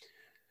well.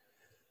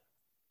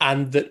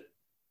 And that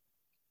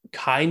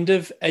kind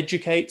of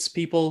educates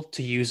people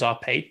to use our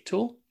paid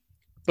tool.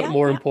 But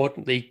more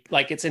importantly,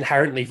 like it's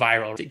inherently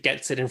viral. It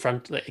gets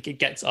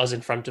us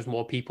in front of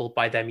more people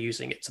by them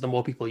using it. So the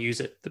more people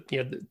use it,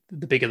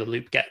 the bigger the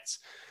loop gets.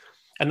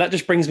 And that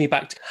just brings me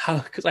back to how,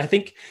 because I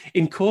think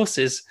in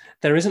courses,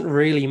 there isn't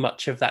really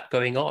much of that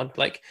going on.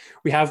 Like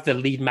we have the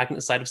lead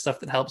magnet side of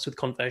stuff that helps with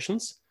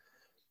conversions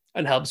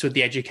and helps with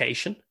the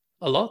education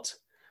a lot.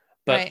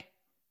 But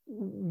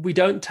we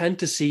don't tend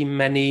to see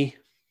many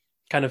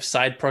kind of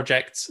side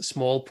projects,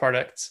 small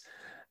products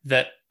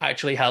that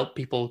actually help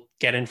people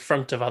get in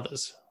front of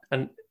others.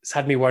 And it's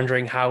had me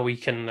wondering how we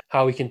can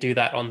do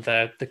that on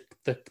the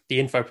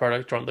info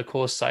product or on the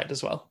course side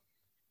as well.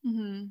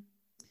 Mm-hmm.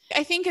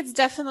 I think it's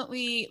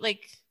definitely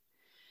like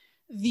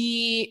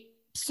the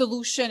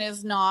solution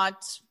is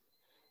not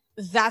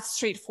that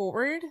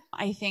straightforward.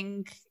 I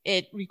think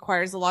it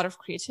requires a lot of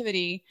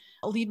creativity.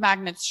 Lead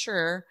magnets,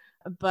 sure.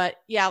 But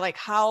yeah, like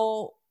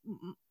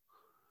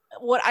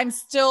what I'm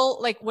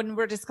still like when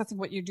we're discussing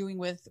what you're doing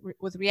with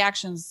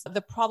reactions,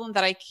 the problem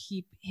that I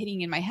keep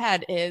hitting in my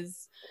head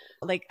is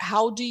like,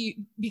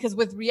 because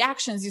with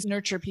reactions, you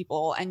nurture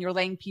people and you're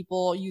letting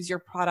people use your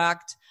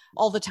product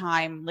all the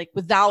time, like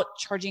without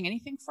charging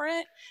anything for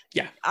it.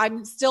 Yeah.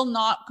 I'm still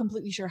not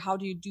completely sure how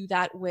do you do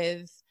that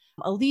with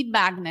a lead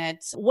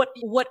magnet.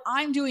 What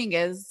I'm doing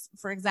is,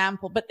 for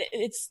example, but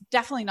it's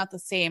definitely not the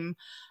same.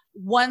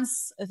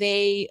 Once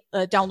they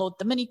download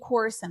the mini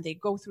course and they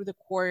go through the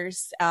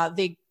course,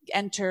 they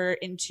enter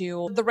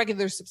into the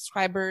regular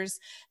subscribers.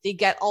 They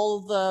get all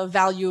the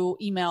value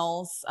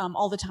emails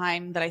all the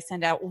time that I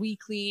send out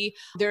weekly.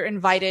 They're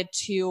invited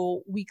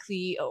to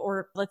weekly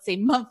or let's say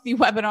monthly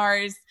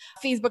webinars,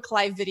 Facebook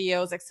Live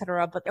videos,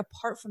 etc. But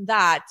apart from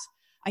that,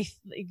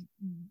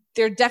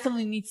 there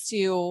definitely needs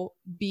to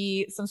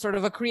be some sort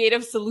of a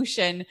creative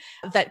solution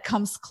that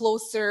comes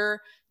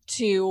closer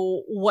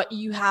to what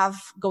you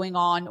have going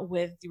on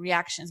with the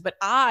reactions, but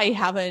I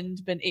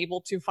haven't been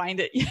able to find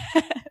it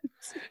yet.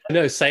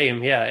 No,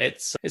 same. Yeah,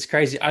 it's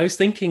crazy. I was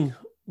thinking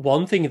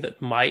one thing that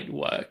might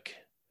work,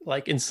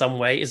 like in some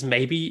way, is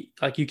maybe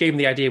like you gave me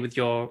the idea with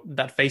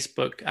that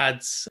Facebook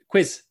ads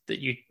quiz that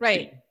you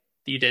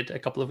did a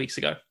couple of weeks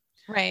ago.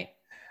 Right.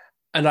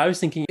 And I was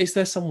thinking, is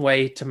there some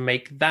way to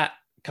make that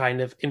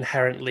kind of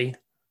inherently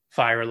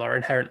viral or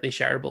inherently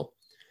shareable?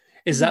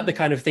 Is that the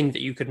kind of thing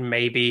that you could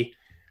maybe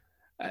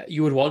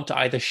you would want to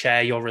either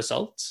share your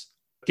results,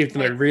 give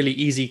them a really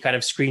easy kind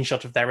of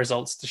screenshot of their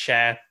results to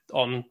share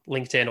on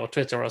LinkedIn or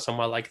Twitter or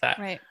somewhere like that.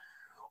 Right.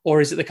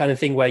 Or is it the kind of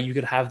thing where you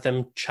could have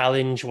them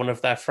challenge one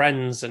of their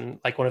friends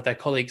and like one of their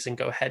colleagues and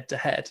go head to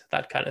head,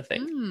 that kind of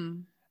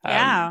thing?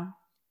 Yeah.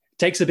 It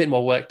takes a bit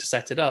more work to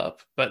set it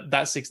up, but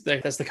that's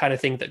the kind of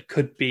thing that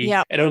could be,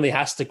 it only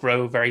has to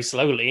grow very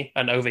slowly.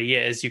 And over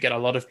years, you get a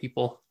lot of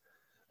people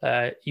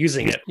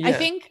using it. Yeah.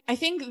 I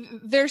think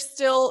there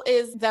still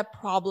is that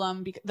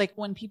problem because, like,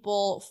 when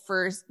people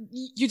first,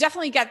 you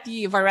definitely get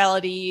the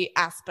virality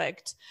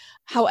aspect.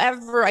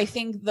 However, I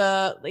think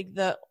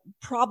the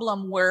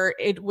problem where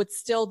it would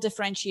still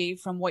differentiate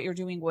from what you're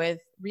doing with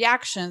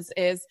reactions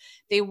is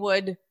they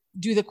would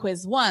do the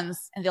quiz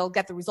once and they'll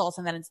get the results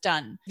and then it's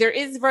done. There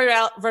is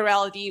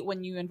virality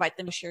when you invite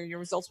them to share your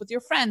results with your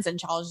friends and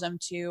challenge them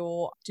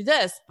to do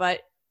this.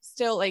 But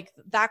still, like,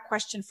 that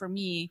question for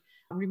me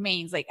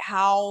remains, like,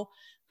 how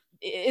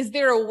is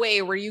there a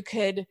way where you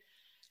could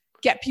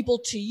get people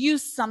to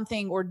use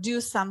something or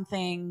do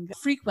something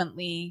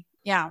frequently?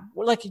 Yeah,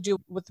 like you do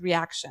with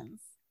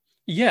reactions.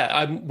 Yeah,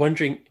 I'm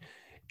wondering,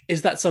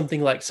 is that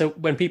something like, so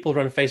when people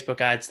run Facebook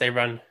ads, they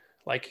run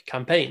like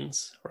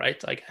campaigns,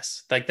 right? I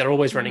guess like they're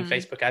always running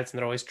Facebook ads and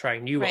they're always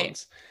trying new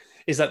ones.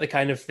 Is that the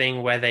kind of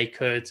thing where they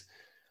could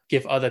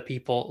give other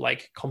people,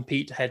 like,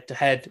 compete head to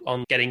head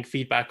on getting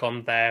feedback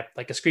on their,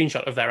 like, a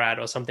screenshot of their ad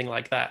or something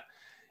like that?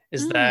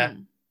 Is there,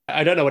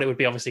 I don't know what it would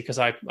be, obviously, because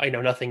I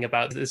know nothing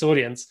about this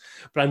audience,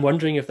 but I'm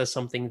wondering if there's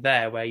something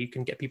there where you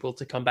can get people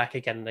to come back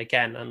again and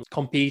again and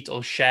compete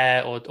or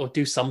share or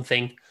do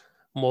something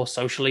more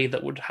socially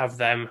that would have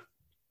them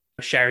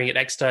sharing it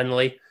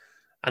externally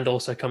and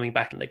also coming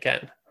back and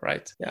again,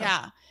 right?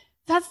 Yeah.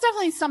 That's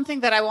definitely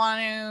something that I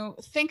want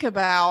to think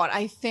about.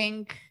 I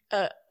think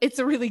it's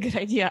a really good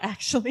idea,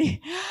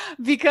 actually,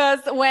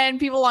 because when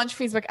people launch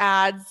Facebook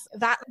ads,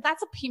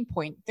 that's a pain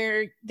point.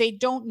 They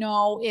don't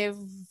know if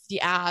the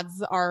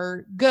ads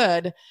are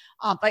good.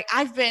 Like,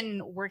 I've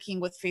been working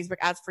with Facebook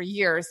ads for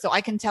years, so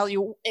I can tell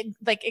you,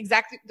 like,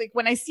 exactly, like,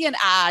 when I see an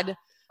ad,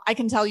 I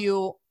can tell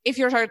you if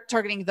you're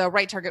targeting the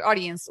right target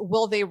audience,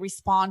 will they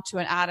respond to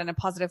an ad in a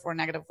positive or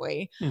negative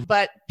way?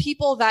 But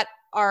people that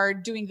are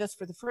doing this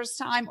for the first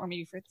time, or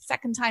maybe for the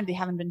second time, they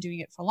haven't been doing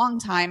it for a long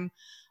time,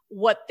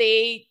 what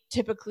they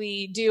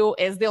typically do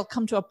is they'll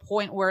come to a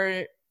point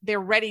where they're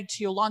ready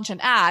to launch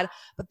an ad,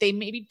 but they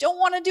maybe don't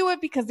want to do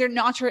it because they're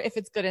not sure if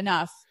it's good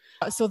enough.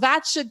 So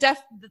that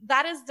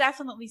is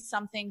definitely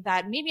something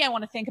that maybe I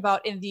want to think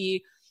about in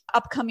the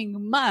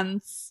upcoming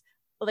months.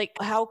 Like,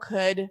 how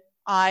could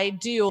I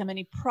do a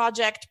mini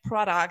product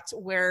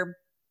where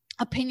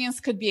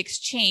opinions could be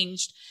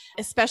exchanged,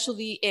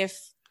 especially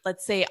if,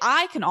 let's say,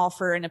 I can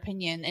offer an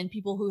opinion and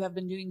people who have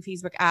been doing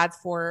Facebook ads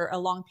for a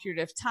long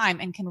period of time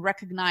and can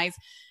recognize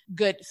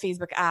good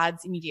Facebook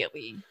ads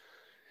immediately.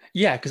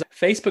 Yeah, because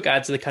Facebook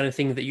ads are the kind of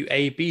thing that you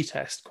A/B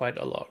test quite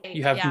a lot.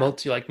 You have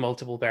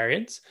multiple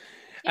variants.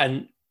 Yeah.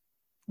 And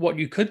what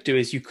you could do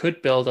is you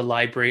could build a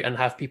library and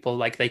have people,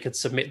 like, they could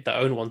submit their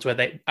own ones where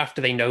they,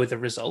 after they know the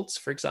results,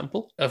 for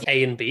example, of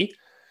A and B,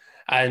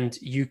 and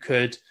you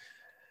could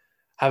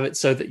have it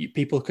so that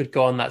people could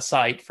go on that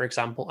site, for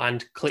example,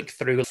 and click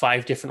through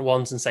 5 different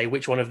ones and say,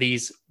 which one of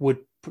these do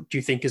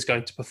you think is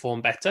going to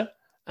perform better?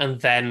 And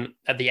then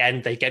at the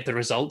end, they get the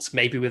results,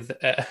 maybe with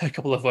a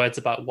couple of words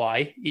about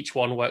why each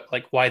one worked,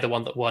 like why the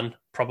one that won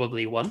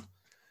probably won,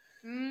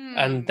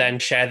 and then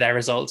share their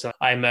results.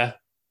 I'm an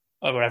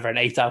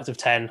 8 out of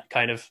 10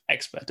 kind of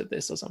expert at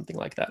this or something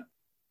like that.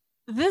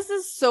 This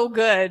is so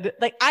good.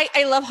 Like,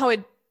 I love how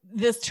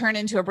this turned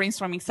into a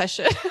brainstorming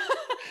session.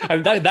 I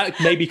mean, that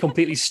may be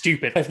completely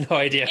stupid. I have no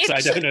idea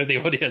because I don't know the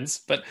audience,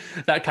 but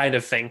that kind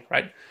of thing,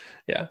 right?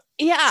 Yeah.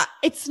 Yeah,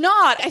 it's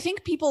not. I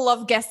think people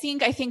love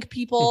guessing. I think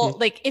people,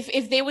 like,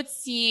 if they would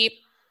see,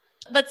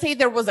 let's say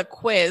there was a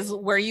quiz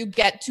where you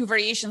get 2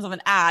 variations of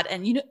an ad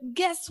and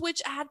guess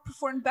which ad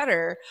performed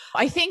better.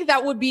 I think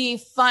that would be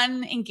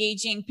fun,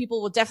 engaging.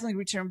 People will definitely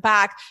return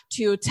back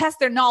to test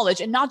their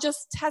knowledge, and not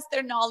just test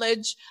their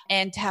knowledge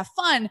and to have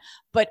fun,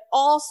 but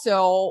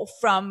also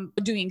from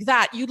doing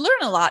that, you learn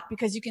a lot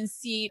because you can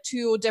see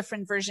 2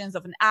 different versions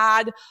of an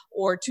ad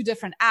or 2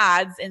 different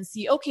ads and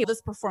see, okay,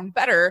 this performed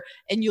better.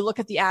 And you look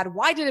at the ad,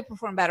 why did it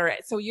perform better?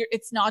 So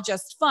it's not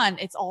just fun,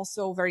 it's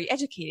also very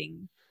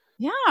educating.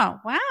 Yeah.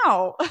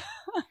 Wow.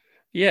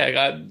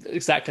 Yeah,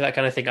 exactly that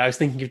kind of thing. I was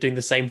thinking of doing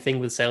the same thing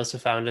with Sales for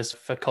Founders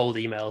for cold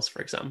emails,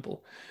 for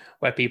example,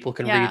 where people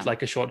can read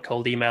like a short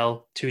cold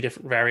email, 2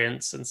 different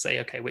variants, and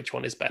say, okay, which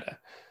one is better?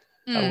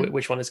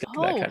 Which one is good?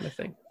 That kind of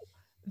thing.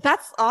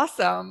 That's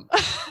awesome.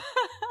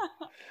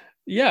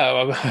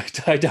 Yeah,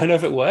 I don't know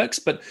if it works,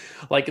 but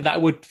like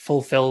that would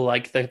fulfill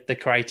like the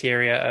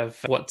criteria of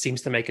what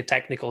seems to make a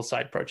technical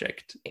side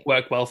project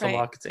work well for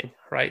marketing,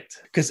 right?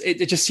 Because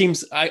it just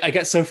seems, I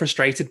get so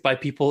frustrated by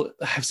people.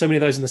 I have so many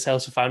of those in the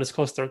Sales for Founders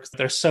course. There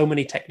are so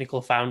many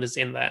technical founders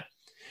in there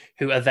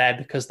who are there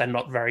because they're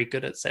not very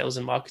good at sales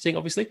and marketing,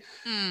 obviously.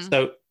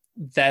 So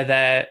they're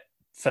there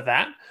for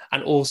that.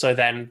 And also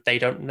then they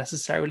don't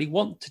necessarily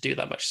want to do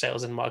that much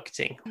sales and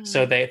marketing.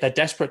 So they're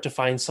desperate to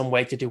find some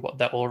way to do what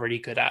they're already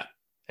good at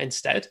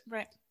instead.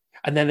 Right.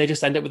 And then they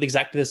just end up with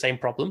exactly the same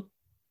problem,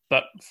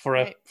 but for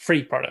a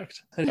free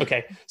product.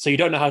 Okay, so you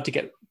don't know how to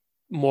get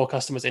more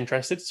customers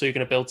interested. So you're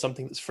going to build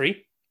something that's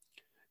free.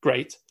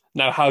 Great.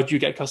 Now, how do you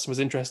get customers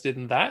interested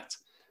in that?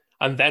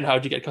 And then how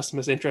do you get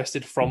customers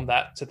interested from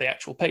that to the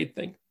actual paid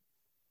thing?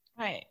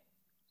 Right.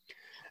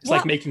 It's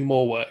like making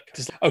more work.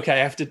 It's like, okay,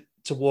 I have to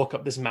to walk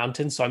up this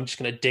mountain, so I'm just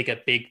going to dig a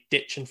big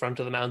ditch in front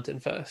of the mountain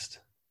first.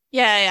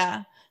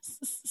 Yeah.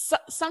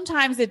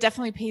 Sometimes it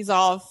definitely pays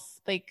off,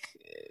 like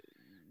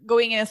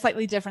going in a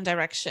slightly different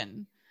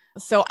direction.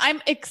 So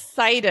I'm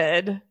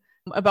excited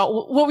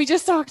about what we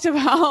just talked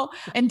about,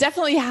 and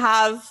definitely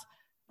have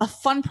a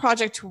fun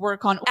project to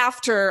work on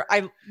after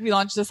we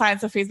launch the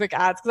Science of Facebook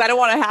Ads, because I don't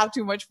want to have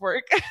too much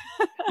work.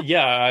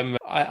 Yeah,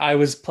 I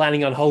was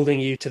planning on holding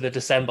you to the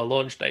December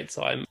launch date,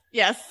 so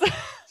yes.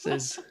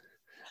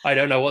 I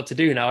don't know what to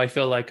do now. I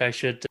feel like I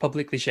should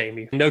publicly shame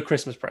you. No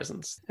Christmas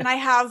presents. And I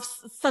have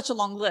such a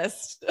long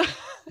list.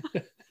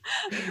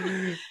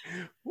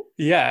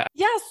 Yeah.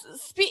 Yes.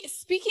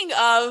 Speaking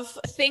of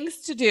things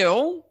to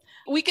do,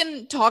 we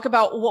can talk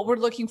about what we're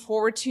looking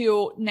forward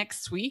to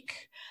next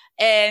week.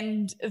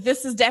 And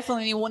this is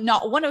definitely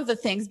not one of the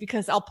things,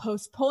 because I'll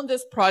postpone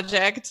this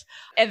project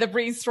and the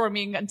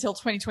brainstorming until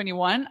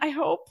 2021, I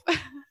hope.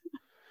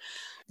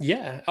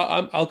 Yeah,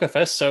 I'll go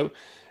first. So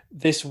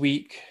this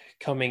week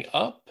coming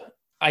up,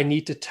 I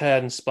need to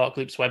turn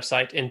Sparkloop's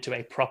website into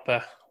a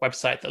proper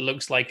website that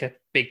looks like a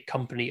big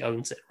company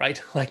owns it, right?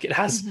 Like it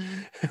has,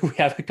 we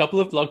have a couple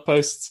of blog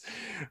posts.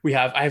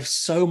 I have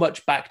so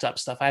much backed up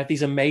stuff. I have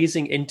these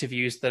amazing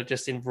interviews that are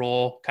just in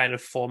raw kind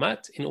of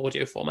format, in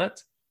audio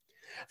format,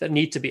 that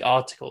need to be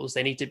articles.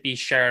 They need to be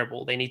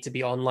shareable. They need to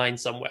be online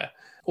somewhere.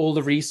 All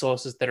the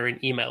resources that are in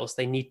emails,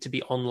 they need to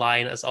be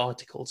online as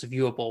articles,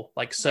 viewable,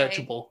 like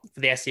searchable for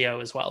the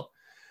SEO as well.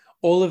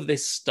 All of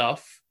this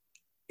stuff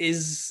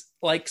is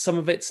like, some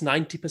of it's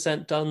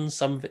 90% done,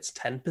 some of it's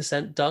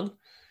 10% done.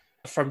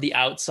 From the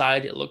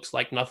outside, it looks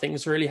like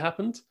nothing's really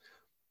happened,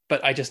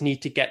 but I just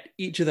need to get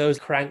each of those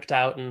cranked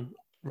out and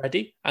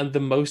ready. And the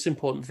most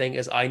important thing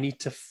is I need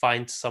to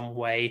find some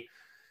way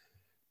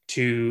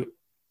to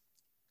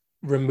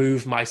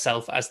remove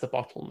myself as the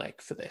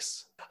bottleneck for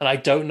this. And I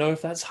don't know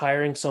if that's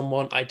hiring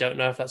someone. I don't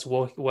know if that's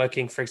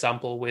working, for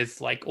example,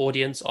 with like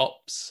audience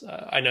ops.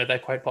 I know they're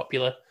quite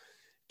popular,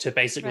 to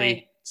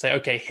basically say,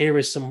 okay, here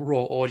is some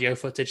raw audio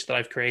footage that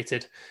I've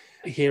created.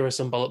 Here are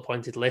some bullet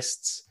pointed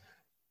lists.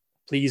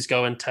 Please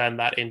go and turn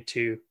that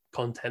into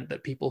content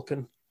that people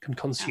can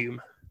consume.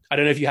 Yeah. I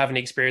don't know if you have any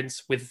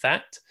experience with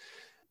that,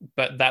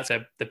 but that's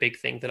the big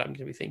thing that I'm going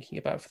to be thinking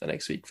about for the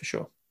next week for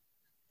sure.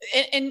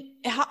 And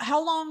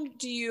how long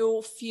do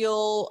you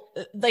feel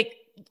like,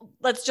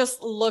 let's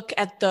just look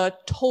at the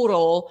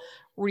total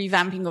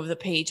revamping of the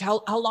page.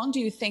 How long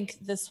do you think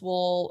this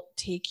will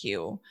take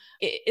you?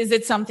 Is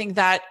it something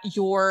that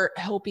you're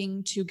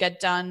hoping to get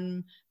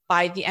done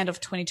by the end of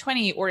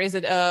 2020, or is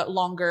it a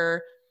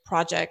longer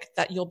project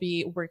that you'll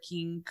be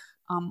working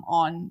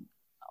on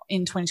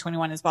in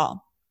 2021 as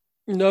well?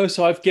 No,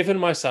 so I've given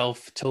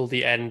myself till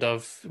the end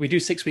of, we do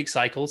 6-week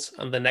cycles,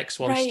 and the next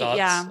one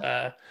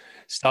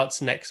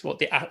starts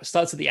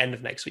at the end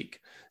of next week.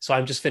 So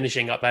I'm just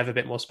finishing up. I have a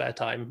bit more spare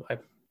time.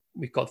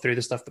 We've got through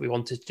the stuff that we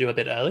wanted to do a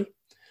bit early.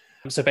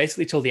 So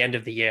basically till the end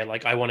of the year,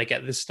 like I want to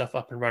get this stuff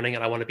up and running,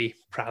 and I want to be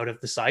proud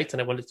of the site,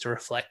 and I want it to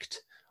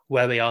reflect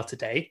where we are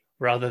today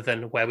rather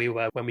than where we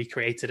were when we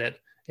created it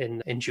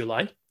in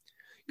July,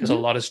 because a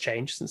lot has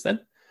changed since then.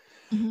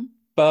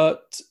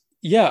 But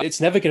yeah, it's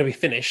never going to be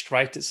finished,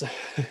 right?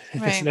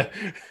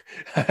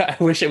 I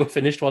wish it were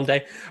finished one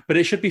day, but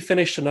it should be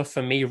finished enough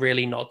for me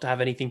really not to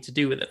have anything to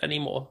do with it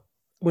anymore.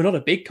 We're not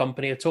a big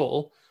company at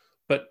all,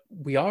 but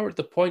we are at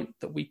the point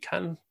that we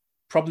can't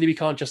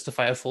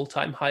justify a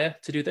full-time hire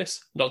to do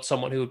this. Not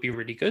someone who would be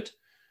really good.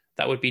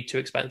 That would be too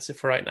expensive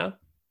for right now.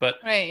 But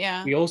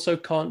we also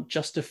can't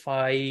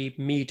justify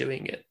me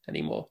doing it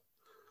anymore.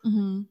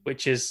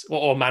 Which is,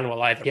 or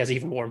Manuel either. He has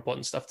even more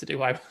important stuff to do.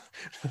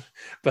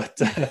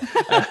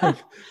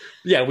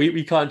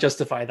 We can't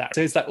justify that.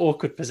 So it's that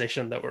awkward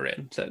position that we're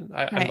in. So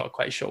I'm not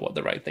quite sure what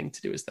the right thing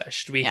to do is there.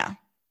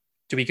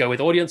 Do we go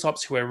with audience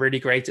ops, who are really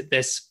great at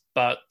this,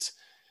 but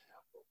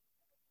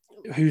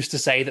who's to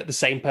say that the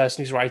same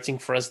person who's writing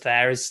for us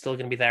there is still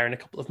going to be there in a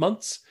couple of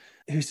months?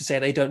 Who's to say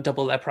they don't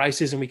double their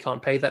prices and we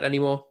can't pay that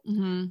anymore?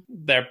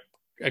 They're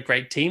a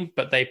great team,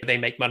 but they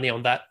make money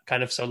on that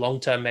kind of, so long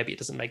term maybe it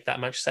doesn't make that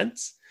much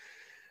sense.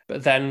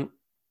 But then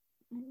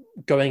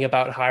going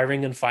about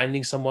hiring and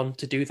finding someone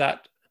to do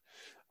that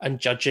and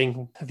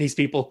judging these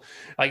people,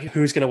 like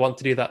who's going to want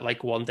to do that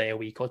like 1 day a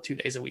week or 2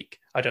 days a week?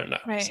 I don't know.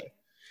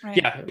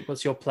 Yeah,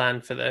 what's your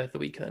plan for the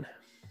week then?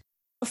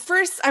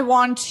 First, I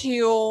want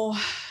to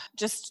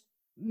just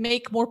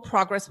make more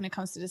progress when it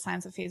comes to the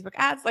Science of Facebook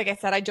Ads. Like I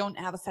said, I don't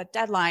have a set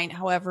deadline.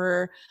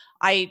 However,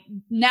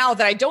 now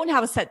that I don't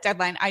have a set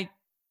deadline, I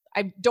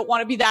don't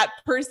want to be that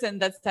person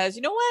that says,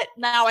 you know what,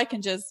 now I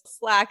can just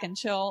slack and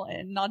chill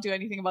and not do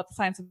anything about the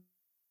Science of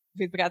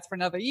Facebook Ads for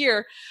another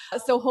year.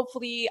 So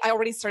hopefully, I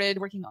already started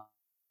working on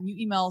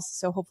new emails.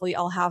 So hopefully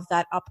I'll have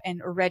that up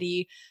and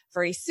ready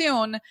very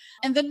soon.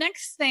 And the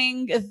next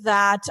thing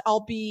that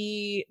I'll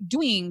be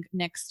doing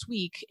next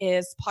week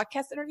is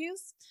podcast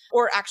interviews,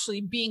 or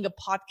actually being a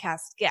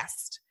podcast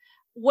guest.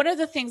 One of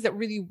the things that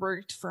really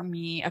worked for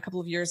me a couple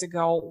of years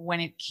ago when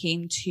it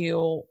came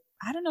to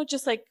I don't know,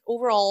 just like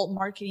overall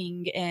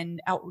marketing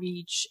and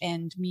outreach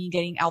and me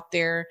getting out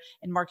there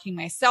and marketing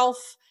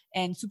myself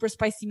and Super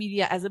Spicy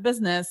Media as a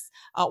business,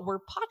 were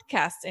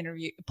podcast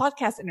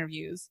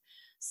interviews.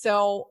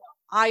 So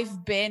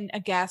I've been a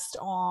guest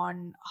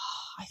on,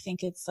 I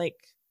think it's like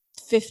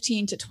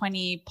 15 to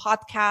 20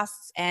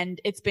 podcasts, and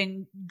it's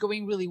been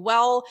going really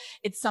well.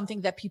 It's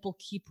something that people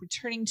keep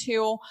returning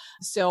to.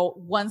 So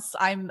once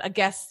I'm a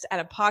guest at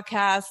a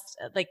podcast,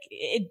 like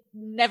it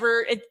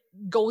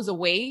goes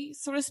away,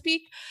 so to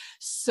speak.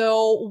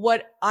 So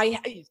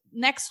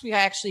next week, I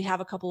actually have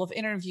a couple of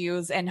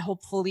interviews, and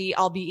hopefully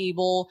I'll be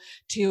able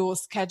to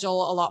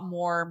schedule a lot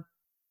more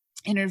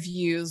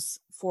interviews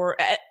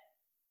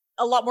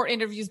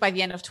by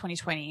the end of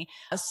 2020.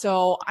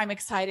 So I'm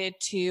excited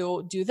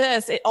to do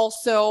this.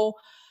 It's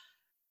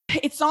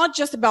not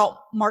just about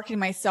marketing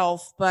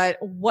myself, but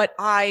what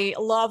I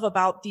love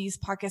about these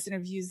podcast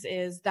interviews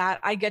is that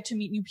I get to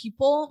meet new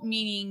people,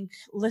 meaning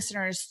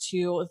listeners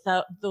to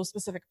those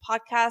specific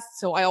podcasts.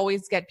 So I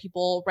always get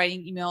people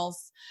writing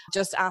emails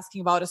just asking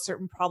about a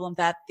certain problem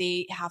that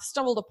they have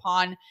stumbled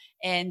upon,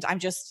 and I'm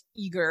just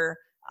eager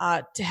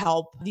to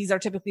help. These are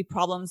typically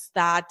problems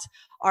that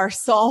are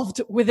solved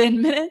within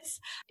minutes.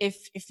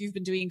 If you've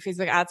been doing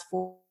Facebook ads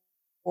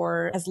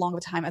for as long of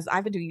a time as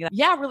I've been doing it.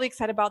 Yeah, really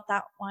excited about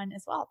that one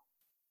as well.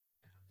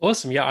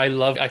 Awesome. Yeah,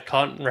 I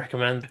can't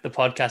recommend the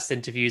podcast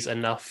interviews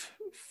enough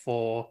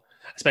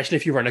especially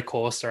if you run a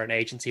course or an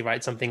agency,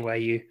 right? Something where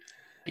you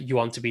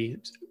want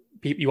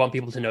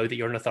people to know that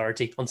you're an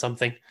authority on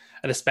something.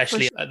 And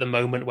especially at the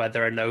moment where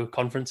there are no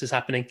conferences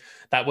happening.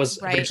 That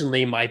was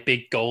originally my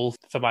big goal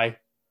for my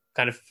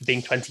kind of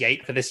being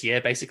 28 for this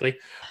year, basically,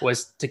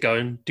 was to go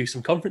and do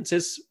some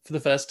conferences for the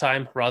first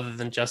time rather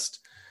than just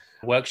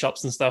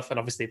workshops and stuff. And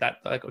obviously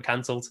that got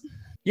cancelled.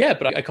 Yeah,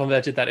 but I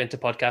converted that into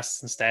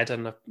podcasts instead.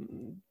 And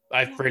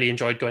I've really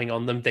enjoyed going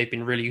on them. They've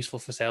been really useful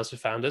for sales for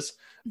founders.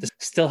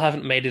 Still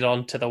haven't made it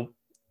on to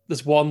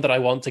there's one that I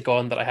want to go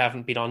on that I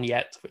haven't been on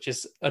yet, which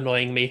is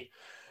annoying me.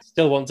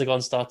 Still want to go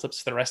on startups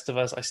for the rest of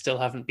us. I still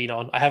haven't been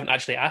on. I haven't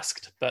actually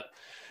asked, but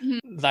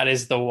that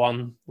is the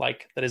one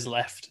that is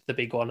left, the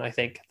big one, I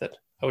think, that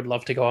I would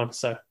love to go on.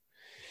 So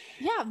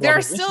yeah, there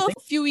are still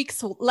a few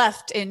weeks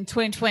left in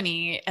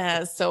 2020,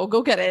 so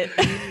go get it.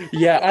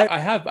 Yeah, I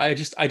have.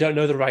 I don't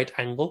know the right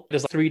angle.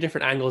 There's 3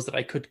 different angles that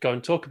I could go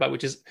and talk about,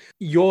 which is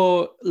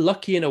you're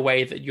lucky in a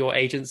way that your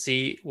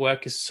agency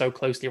work is so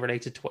closely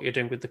related to what you're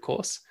doing with the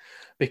course.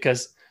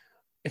 Because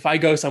if I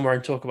go somewhere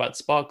and talk about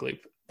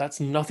Sparkloop,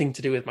 that's nothing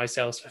to do with my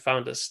Sales for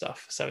Founders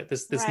stuff. So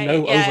there's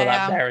no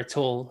overlap there at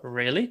all,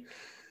 really.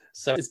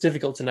 So it's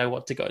difficult to know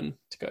what to go and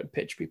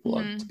pitch people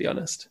on, to be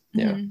honest.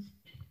 Yeah.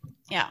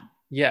 Yeah.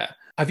 Yeah.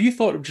 Have you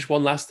thought of just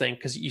one last thing?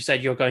 Because you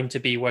said you're going to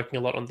be working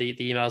a lot on the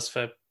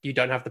emails you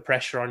don't have the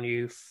pressure on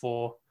you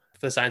for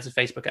the science of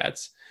Facebook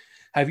ads.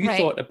 Have you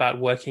thought about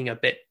working a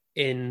bit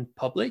in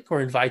public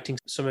or inviting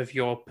some of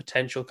your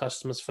potential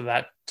customers for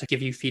that to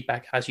give you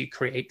feedback as you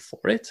create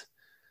for it?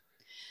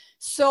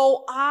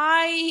 So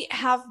I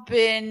have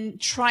been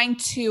trying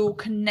to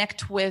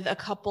connect with a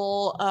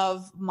couple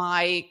of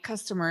my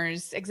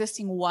customers,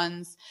 existing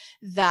ones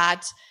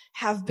that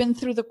have been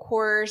through the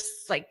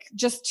course, like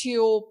just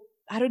to,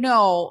 I don't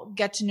know,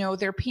 get to know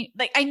their pain.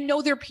 Like I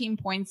know their pain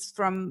points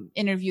from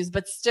interviews,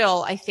 but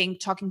still I think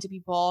talking to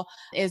people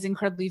is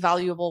incredibly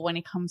valuable when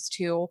it comes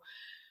to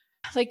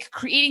like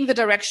creating the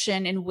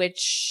direction in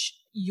which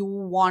you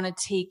want to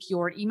take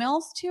your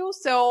emails to.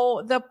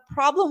 So the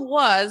problem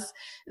was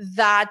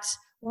that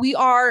we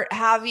are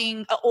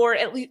having, or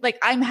at least like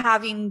I'm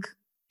having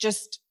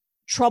just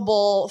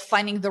trouble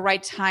finding the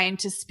right time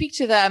to speak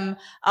to them,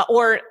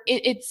 or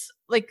it's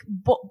like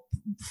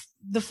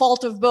the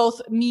fault of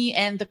both me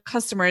and the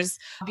customers,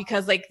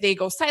 because like they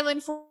go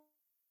silent for,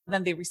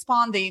 then they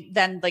respond, they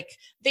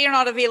are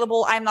not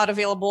available, I'm not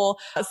available.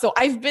 So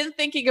I've been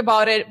thinking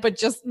about it, but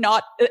just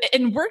not,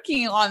 and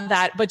working on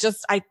that, but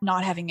just I'm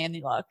not having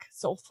any luck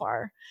so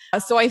far.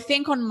 So I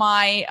think on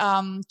my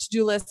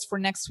to-do list for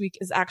next week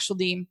is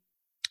actually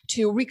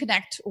to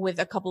reconnect with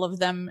a couple of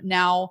them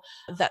now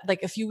that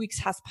like a few weeks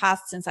has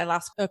passed since I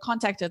last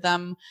contacted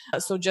them.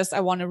 So just, I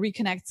want to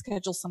reconnect,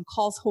 schedule some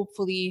calls,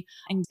 hopefully,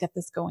 and get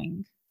this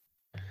going.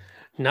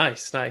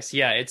 Nice.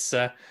 Yeah, it's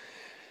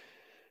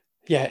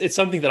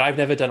something that I've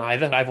never done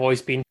either. I've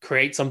always been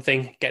create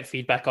something, get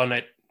feedback on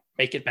it,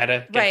 make it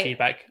better, get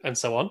feedback, and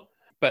so on.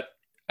 But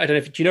I don't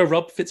know do you know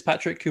Rob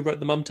Fitzpatrick, who wrote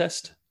the Mum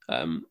Test?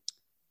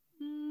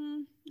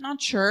 Not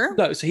sure.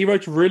 No, so he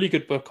wrote a really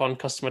good book on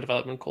customer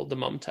development called The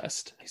Mum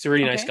Test. He's a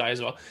really nice guy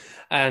as well.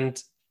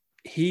 And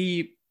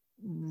he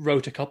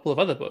wrote a couple of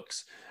other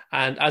books.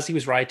 And as he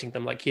was writing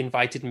them, like he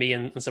invited me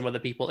and some other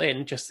people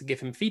in just to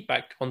give him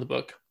feedback on the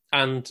book.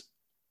 And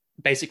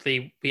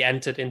basically we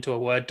entered into a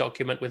Word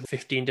document with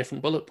 15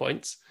 different bullet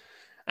points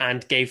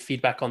and gave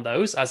feedback on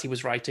those as he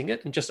was writing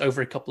it. And just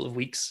over a couple of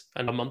weeks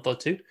and a month or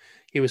two,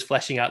 he was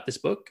fleshing out this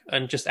book.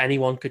 And just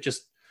anyone could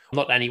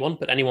not anyone,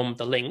 but anyone with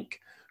the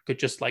link could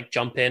just like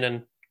jump in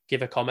and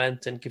give a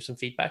comment and give some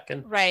feedback,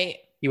 and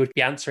he would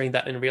be answering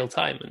that in real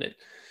time. And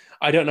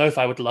I don't know if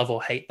I would love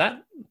or hate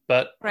that,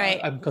 but Right.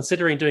 I'm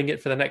considering doing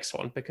it for the next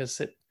one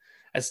because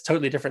it's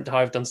totally different to how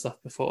I've done stuff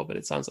before, but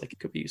it sounds like it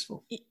could be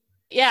useful.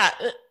 Yeah.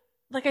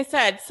 Like I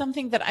said,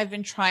 something that I've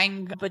been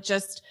trying, but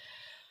just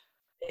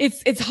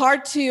it's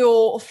hard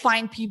to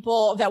find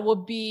people that will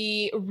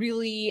be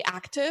really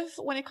active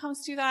when it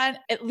comes to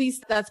that. At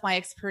least that's my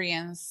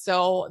experience.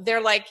 So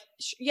they're like,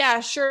 yeah,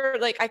 sure.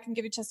 Like I can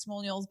give you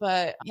testimonials,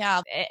 but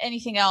yeah,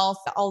 anything else,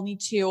 I'll need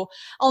to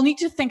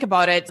think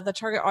about it. The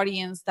target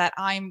audience that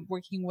I'm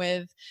working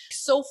with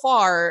so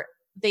far,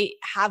 they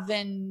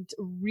haven't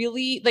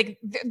really like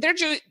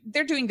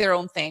they're doing their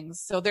own things.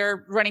 So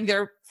they're running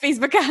their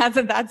Facebook ads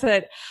and that's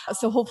it.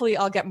 So hopefully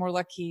I'll get more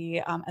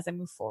lucky as I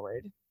move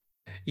forward.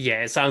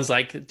 Yeah, it sounds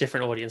like a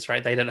different audience,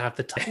 right? They don't have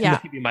the time. Yeah.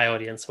 Maybe my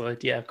audience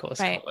would. Yeah, of course.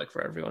 Right. It can't work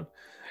for everyone.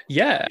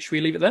 Yeah. Should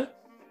we leave it there?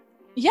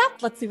 Yeah,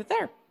 let's leave it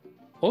there.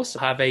 Awesome.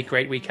 Have a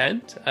great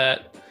weekend.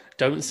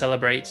 Don't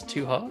celebrate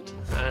too hard.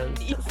 And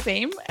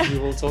same. We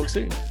will talk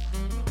soon.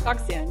 Talk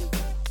soon.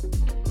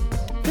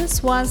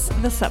 This was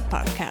the Sub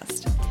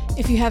Podcast.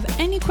 If you have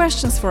any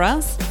questions for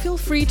us, feel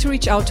free to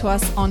reach out to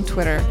us on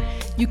Twitter.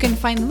 You can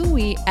find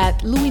Louis at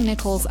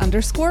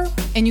 @LouisNichols_,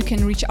 and you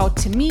can reach out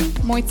to me,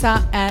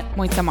 Mojca, at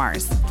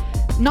MojcaMars.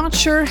 Not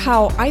sure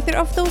how either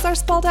of those are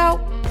spelled out?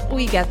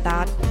 We get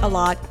that a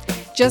lot.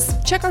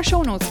 Just check our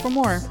show notes for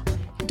more.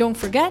 Don't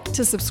forget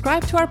to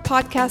subscribe to our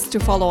podcast to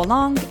follow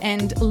along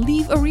and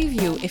leave a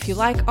review if you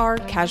like our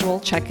casual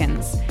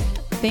check-ins.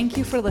 Thank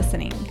you for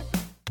listening.